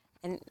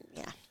 and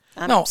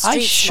I'm I smart.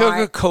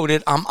 sugarcoat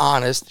it. I'm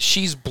honest.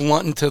 She's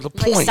blunt and to the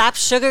point. Like, stop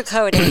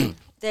sugarcoating.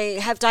 They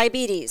have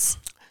diabetes.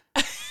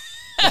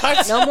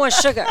 No more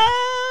sugar.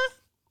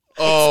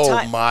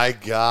 Oh my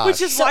gosh!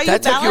 Which is why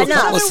that took you a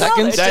couple of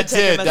seconds. That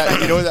did.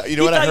 You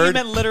know what I heard? You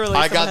meant literally.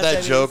 I got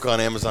that joke on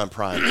Amazon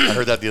Prime. I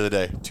heard that the other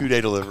day.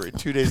 2-day delivery.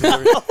 2 days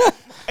delivery.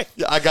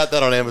 Yeah, I got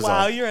that on Amazon.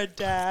 Wow, you're a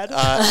dad. No,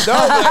 but I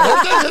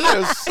heard that. It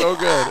was so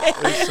good.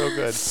 It was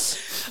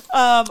so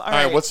good. All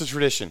right. What's the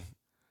tradition?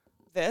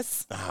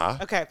 This.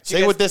 Okay.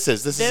 Say what this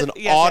is. This is an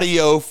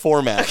audio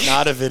format,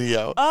 not a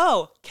video.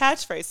 Oh,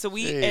 catchphrase. So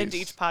we end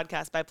each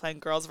podcast by playing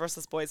girls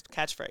versus boys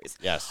catchphrase.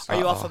 Yes. Are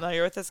you all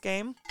familiar with this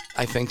game?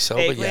 I think so,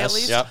 Vaguely, but yes. at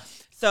least? Yep.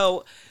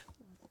 So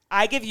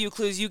I give you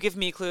clues, you give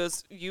me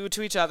clues, you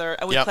to each other,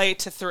 and we play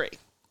to 3.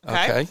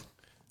 Okay.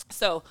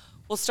 So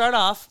we'll start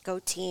off. Go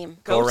team.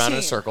 Go around in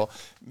a circle.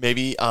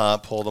 Maybe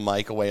pull the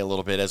mic away a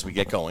little bit as we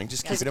get going.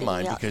 Just keep it in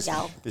mind because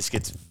this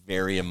gets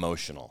very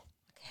emotional.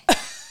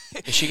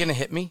 Is she going to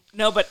hit me?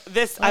 No, but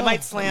this, I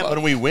might slam.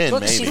 When we win,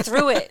 Look, maybe. she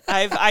threw it.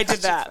 I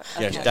did that.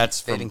 Yeah,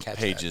 that's from didn't catch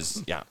Pages.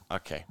 that. Yeah,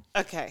 okay.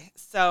 Okay,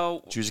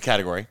 so. Choose a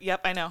category.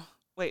 Yep, I know.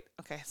 Wait,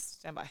 okay,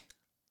 stand by.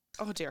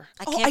 Oh, dear.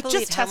 I can't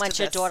believe how much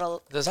your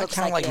daughter Does that looks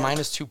count like you.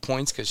 -2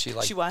 points because she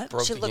She what?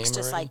 broke She the looks game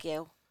just already? like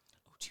you.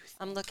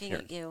 I'm looking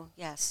at you.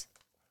 Yes.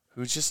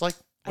 Who's just like?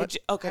 What?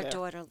 Okay. Her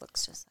daughter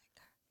looks just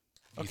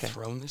like her. You've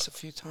thrown this a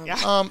few times?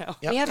 Yeah.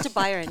 We have to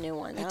buy her a new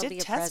one. I That'll did be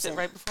a test present. it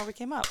right before we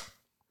came up.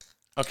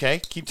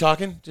 Okay, keep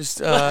talking.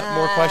 Just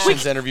more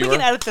questions, interviewer. We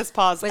can edit this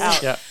pause Was out.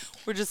 it- Yeah.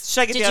 We're just,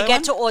 should I get Did the you other get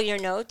one? to all your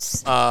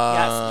notes?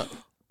 Yes.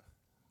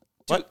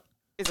 What?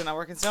 Is it not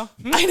working still?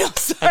 I know,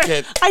 sorry. I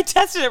can't- I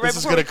tested it right This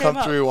is before going we to came come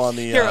up. through on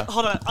the. Here,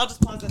 hold on. I'll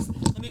just pause this.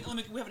 Let me.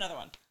 We have another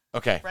one.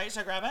 Okay. Right?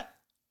 Should I grab it?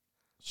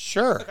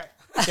 Sure. Okay.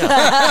 You just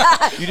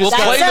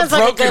That play the sounds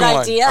like a broken good one.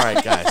 idea. All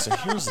right, guys. So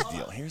here's the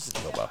deal. Here's the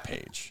deal about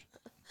Paige.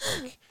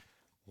 Like,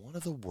 one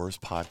of the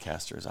worst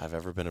podcasters I've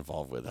ever been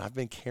involved with. I've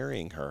been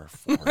carrying her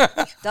for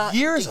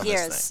years on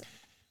this thing.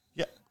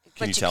 Yeah.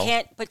 Can you tell?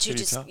 Can't. But you Can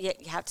you just tell? you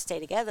have to stay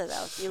together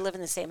though. You live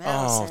in the same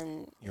house,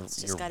 and you're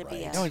it's just got to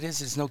be. right. No, it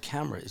is. It's no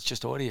camera. It's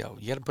just audio.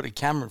 You got to put a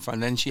camera in front,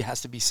 and then she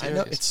has to be I serious.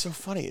 know. It's so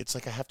funny. It's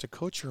like I have to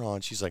coach her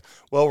on. She's like,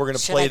 well, we're going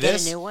to Should play I get a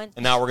this, new one?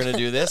 and now we're going to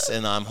do this,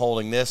 and I'm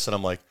holding this, and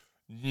I'm like,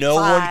 No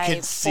one 5,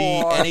 can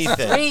see 4,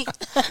 anything. 3.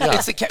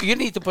 It's you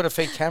need to put a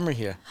fake camera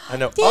here. I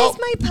know. There's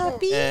my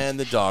puppy. And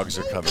the dogs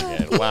are coming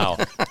in. Wow.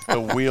 The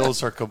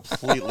wheels are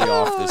completely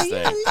off this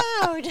thing.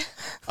 You're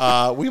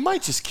allowed. We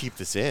might just keep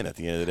this in at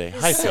the end of the day.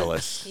 Hi,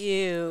 Phyllis.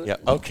 Cute. Yeah,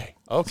 okay.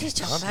 Okay. Just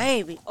a calm down.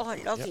 baby. Oh, I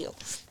love you.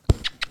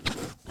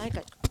 I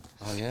got.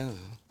 Oh yeah.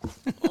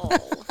 Oh,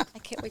 I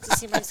can't wait to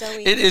see my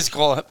Zoe. It is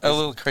cool. A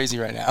little crazy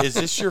right now. Is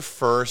this your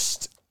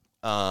first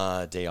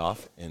day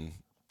off?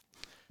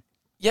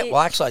 Yeah. Well,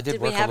 actually, I did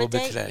we work a have little a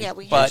bit day? today. Yeah,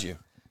 we but Did you?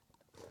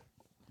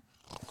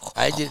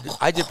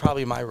 I did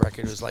probably my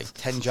record was like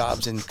 10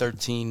 jobs in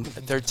 13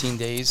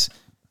 days,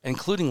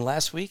 including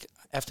last week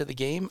after the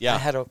game. Yeah. I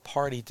had a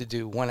party to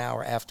do 1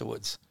 hour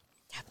afterwards.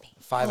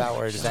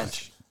 5-hour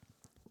event.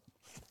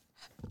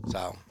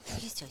 So.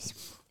 He's so sweet.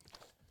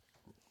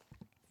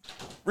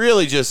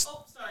 Really just.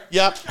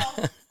 Yep.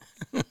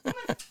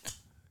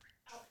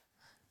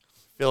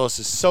 Phyllis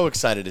is so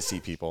excited to see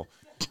people.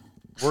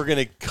 We're going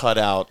to cut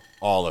out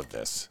all of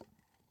this.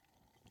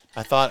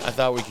 I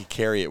thought we could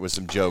carry it with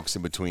some jokes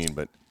in between,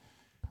 but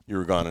you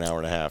were gone an hour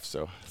and a half,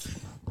 so.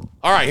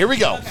 All right, here we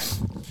go.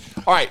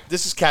 All right,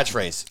 this is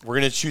catchphrase. We're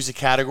going to choose a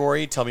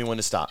category. Tell me when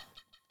to stop.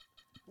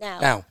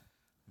 Now.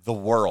 The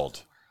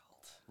world.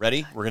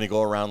 Ready? We're going to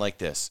go around like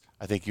this.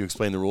 I think you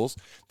explain the rules.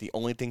 The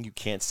only thing you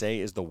can't say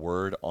is the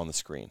word on the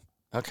screen.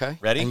 Okay.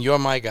 Ready? And you're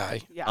my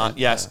guy. Yeah.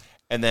 Yes.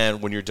 And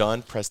then when you're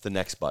done, press the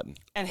next button.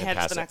 and hand it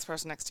pass to the next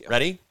person next to you.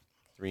 Ready?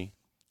 3,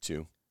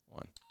 2,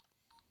 1.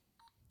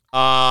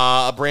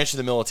 A branch of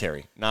the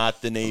military.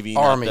 Not the Navy,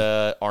 Army. not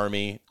the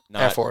Army.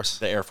 Not Air Force.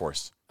 The Air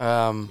Force. The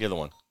other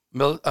one.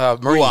 Marines.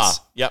 Hooah.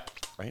 Yep.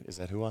 Right? Is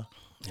that hooah?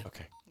 Yeah.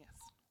 Okay.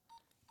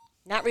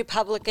 Not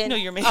Republican. No,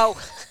 you're me. Oh,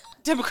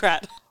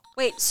 Democrat.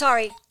 wait.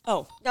 Sorry.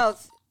 Oh, No,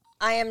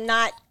 I am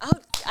not. Oh,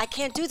 I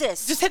can't do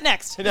this. just hit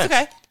next. Hit It's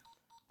next. okay.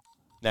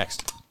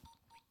 Next.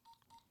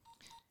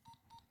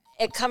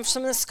 It comes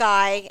from the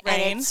sky. Rain.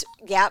 And it's,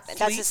 yep, that's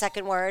Sleet. the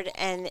second word.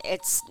 And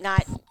it's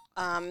not.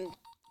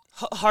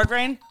 Hard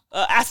rain.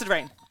 Acid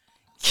rain.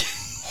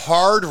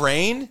 Hard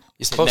rain.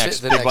 You're supposed next.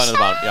 to the Big next. button at the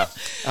bottom.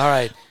 Yeah. All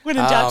right. When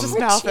in doubt, just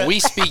mouth it. We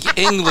speak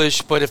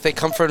English, but if they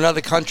come from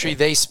another country,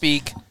 they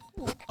speak.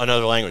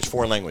 Another language.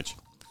 Foreign language.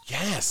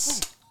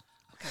 Yes.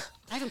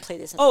 I haven't played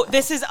this. Oh,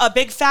 this is a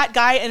big fat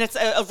guy, and it's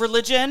a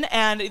religion,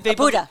 and they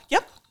Buddha.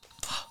 Yep.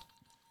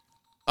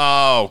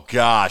 Oh,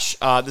 gosh.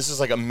 This is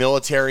like a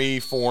military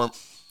form.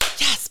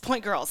 Yes.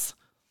 Point girls.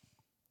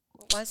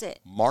 What was it?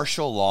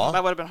 Martial law.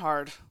 That would have been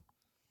hard.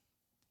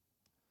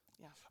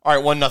 All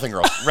right, 1-0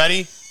 girls.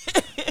 Ready?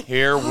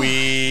 Here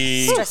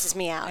we Stresses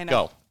me out. I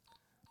know.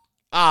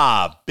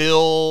 go.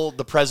 Bill,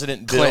 the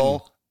president, Bill, Clinton.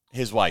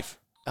 his wife.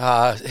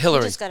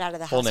 Hillary. Just got out of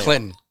the Full house. name.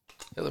 Clinton.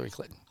 Hillary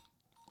Clinton.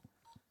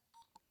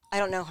 I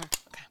don't know her.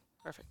 Okay.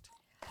 Perfect.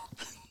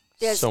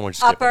 There's So much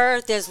skipping.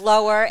 upper, there's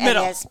lower, and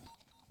Middle. there's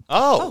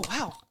Oh. Oh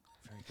wow.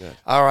 Very good.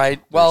 All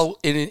right. Well,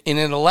 in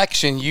an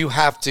election, you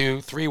have to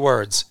 3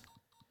 words.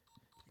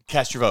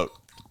 Cast your vote.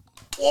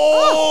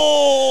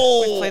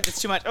 Whoa! We played this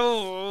too much.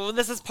 Oh,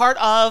 this is part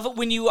of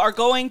when you are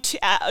going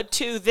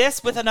to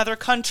this with another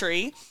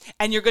country,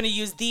 and you're going to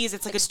use these.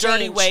 It's like a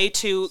dirty Exchange. way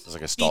to is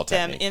like a stall beat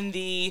them technique. in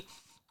the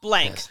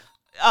blank.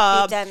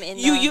 Yes. beat them in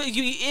You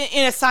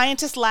in a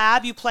scientist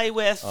lab, you play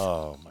with.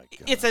 Oh, my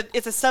God.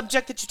 It's a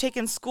subject that you take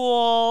in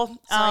school.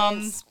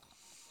 science,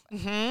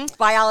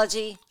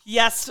 biology.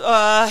 Yes,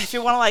 if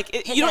you want to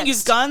you don't next.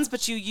 use guns,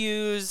 but you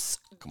use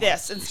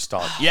this. You And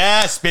stalled.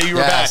 Yes, baby,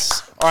 we're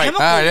Yes. back. All right.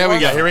 Chemical All right, there we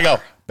Yeah, go. here we go.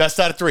 Best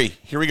out of 3.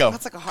 Here we go.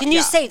 that's like a hard. Can you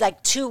yeah. say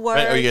like 2 words?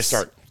 Right, oh, you gotta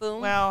start.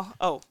 Boom.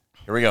 Well,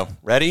 Here we go.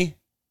 Ready?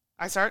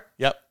 I start.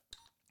 Yep.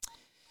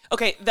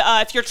 Okay,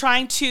 if you're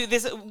trying to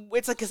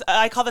it's like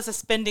I call this a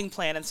spending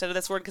plan instead of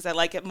this word because I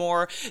like it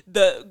more.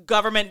 The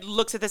government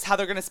looks at this how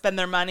they're going to spend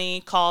their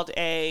money. Called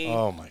a.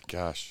 Oh, my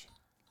gosh.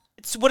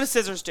 It's what do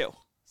scissors do?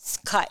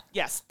 Cut.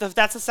 Yes,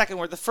 that's the second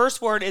word. The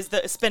first word is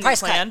the spending Price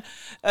plan,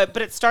 but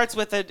it starts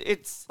with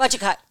it's Budget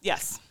cut.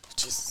 yes.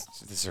 Jesus.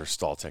 This is our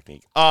stall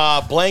technique.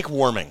 Blank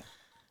warming.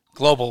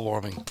 Global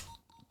warming.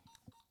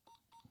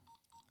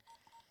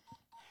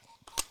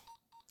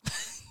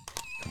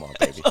 Come on,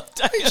 baby.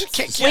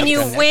 When you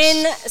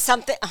win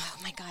something. Oh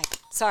my God.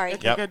 Sorry.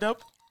 Yep. Okay,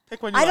 nope.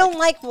 Pick one you I like. don't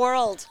like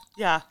world.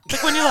 Yeah,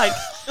 pick one you like.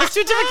 Let's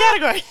do a different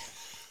category.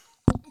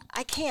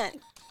 I can't.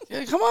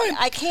 Yeah, come on.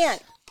 I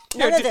can't.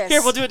 None of this.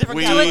 Here, we'll do a different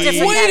We- category. Do a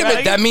different Wait a category.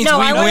 minute. That means no,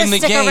 we I wanna win the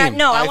stick game. Around.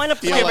 No, I I want to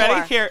feel play Okay, ready?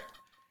 more. Here.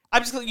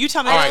 I'm just. You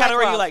tell me All which right.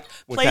 category you Well, like.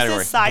 what Places,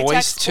 category? sci-tech,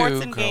 Boys sports two,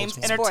 and girls games,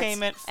 one.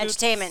 entertainment, food-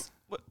 Entertainment.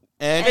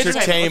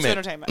 Entertainment. Let's do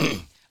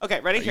entertainment. Okay,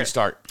 ready? You Here.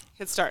 start.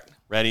 Hit start.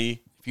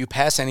 Ready? If you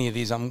pass any of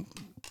these, I'm.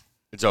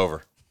 It's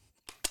over.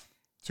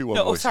 2-1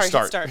 No, oh, boys. sorry, hit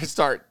Start. start. Hit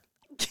start.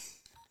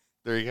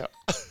 There you go.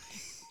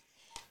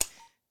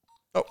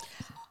 Oh,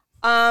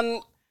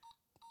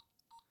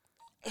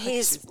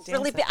 He's dancing.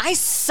 really big. I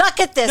suck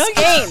at this No,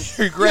 game.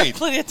 you're You great. have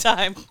plenty of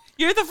time.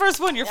 You're the first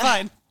one. You're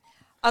fine.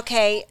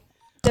 Okay.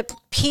 The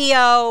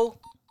PO,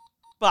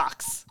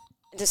 Box.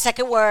 the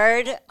second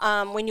word,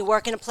 when you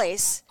work in a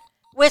place.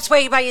 Which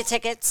way you buy your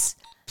tickets?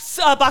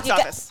 Box got-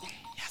 office.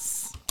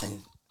 Yes.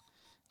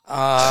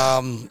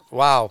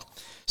 Wow.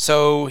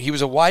 So he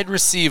was a wide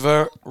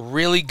receiver,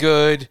 really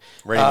good.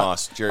 Randy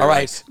Moss, Jerry all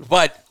right, Rice.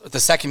 but the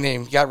second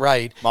name you got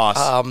right. Moss.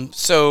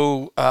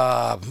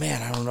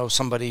 Man, I don't know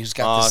somebody who's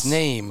got this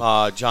name.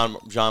 John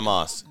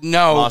Moss.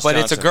 No, Moss but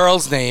Johnson. it's a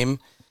girl's name.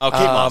 Oh,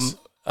 Kate Moss.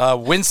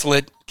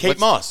 Winslet. Kate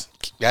Moss.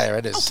 Yeah, there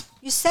it is.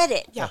 You said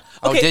it. Yeah.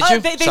 Oh, Okay. did you?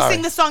 They Sorry.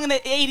 sing this song in the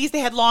 80s. They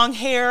had long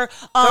hair.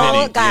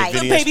 Vinny, guy.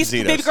 Vinny Babies,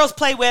 Esposito's. baby girls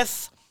play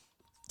with.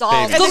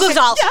 Dolls. Baby. Goo Goo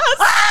Dolls.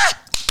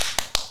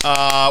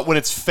 Yes. When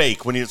it's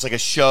fake, when it's like a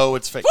show,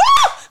 it's fake.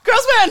 Woo!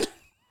 Girls win.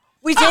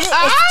 We did it. It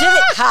did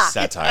it. Ha.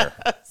 Satire.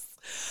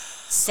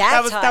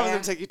 Satire. That was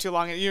going to take you too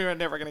long. You're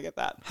never going to get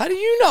that. How do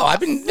you know? I've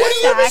been. What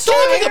are you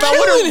talking about?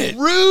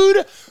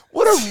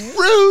 What a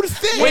rude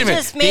thing. Wait a minute.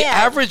 just The mad.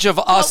 average of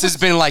us has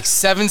been like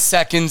 7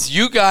 seconds.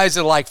 You guys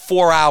are like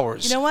 4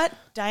 hours. You know what?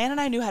 Diane and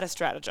I knew how to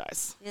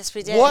strategize. Yes,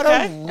 we did. What a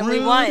Okay. rude. And we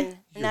won. And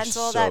You're that's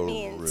all so that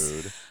means.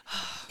 Rude.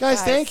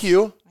 Guys, thank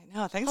you. I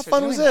know. Thanks How for fun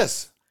doing was that.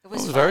 this? It It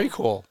was was fun. very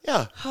cool.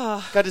 Yeah.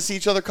 Got to see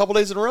each other a couple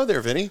days in a row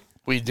there, Vinny.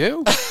 We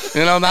do.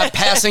 Not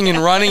passing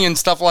and running and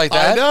stuff like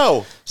that. I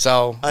know.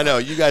 So I know.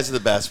 You guys are the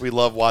best. We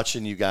love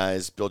watching you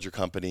guys build your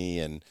company.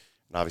 And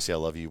obviously, I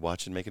love you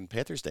watching making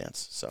Panthers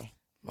dance. So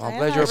I'm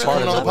glad you're a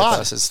part of on it the with pod.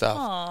 us and stuff.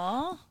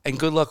 Aw. And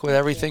good luck with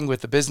everything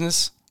with the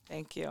business.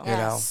 Thank you. You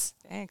know.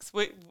 Thanks.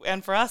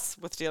 And for us,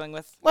 with dealing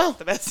with Well,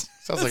 the best.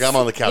 sounds like I'm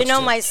on the couch. You know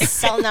too. my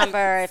cell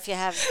number if you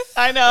have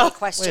I know.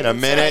 questions. Wait a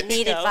minute. Or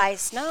need No.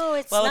 advice. No,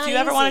 it's Well, not if you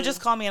ever want to easy.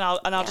 just call me and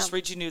I'll Yeah. just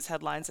read you news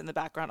headlines in the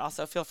background.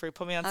 Also, feel free to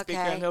put me on speaker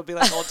Okay. and it'll be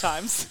like old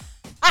times.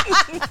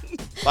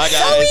 Bye,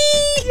 guys.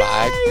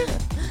 Bye.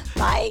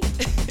 Bye.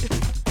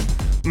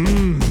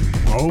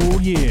 Oh,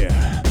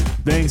 yeah.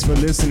 Thanks for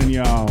listening,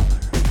 y'all.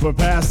 For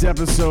past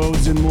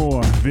episodes and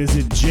more,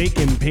 visit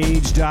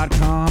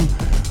jakeandpage.com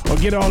or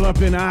get all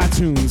up in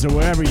iTunes or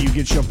wherever you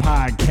get your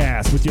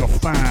podcast with your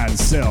fine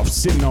self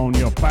sitting on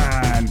your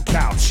fine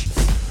couch.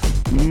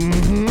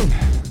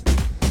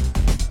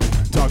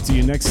 Talk to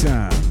you next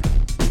time.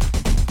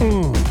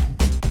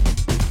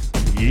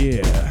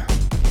 Yeah.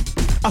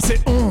 I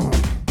said,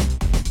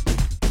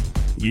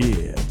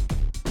 yeah.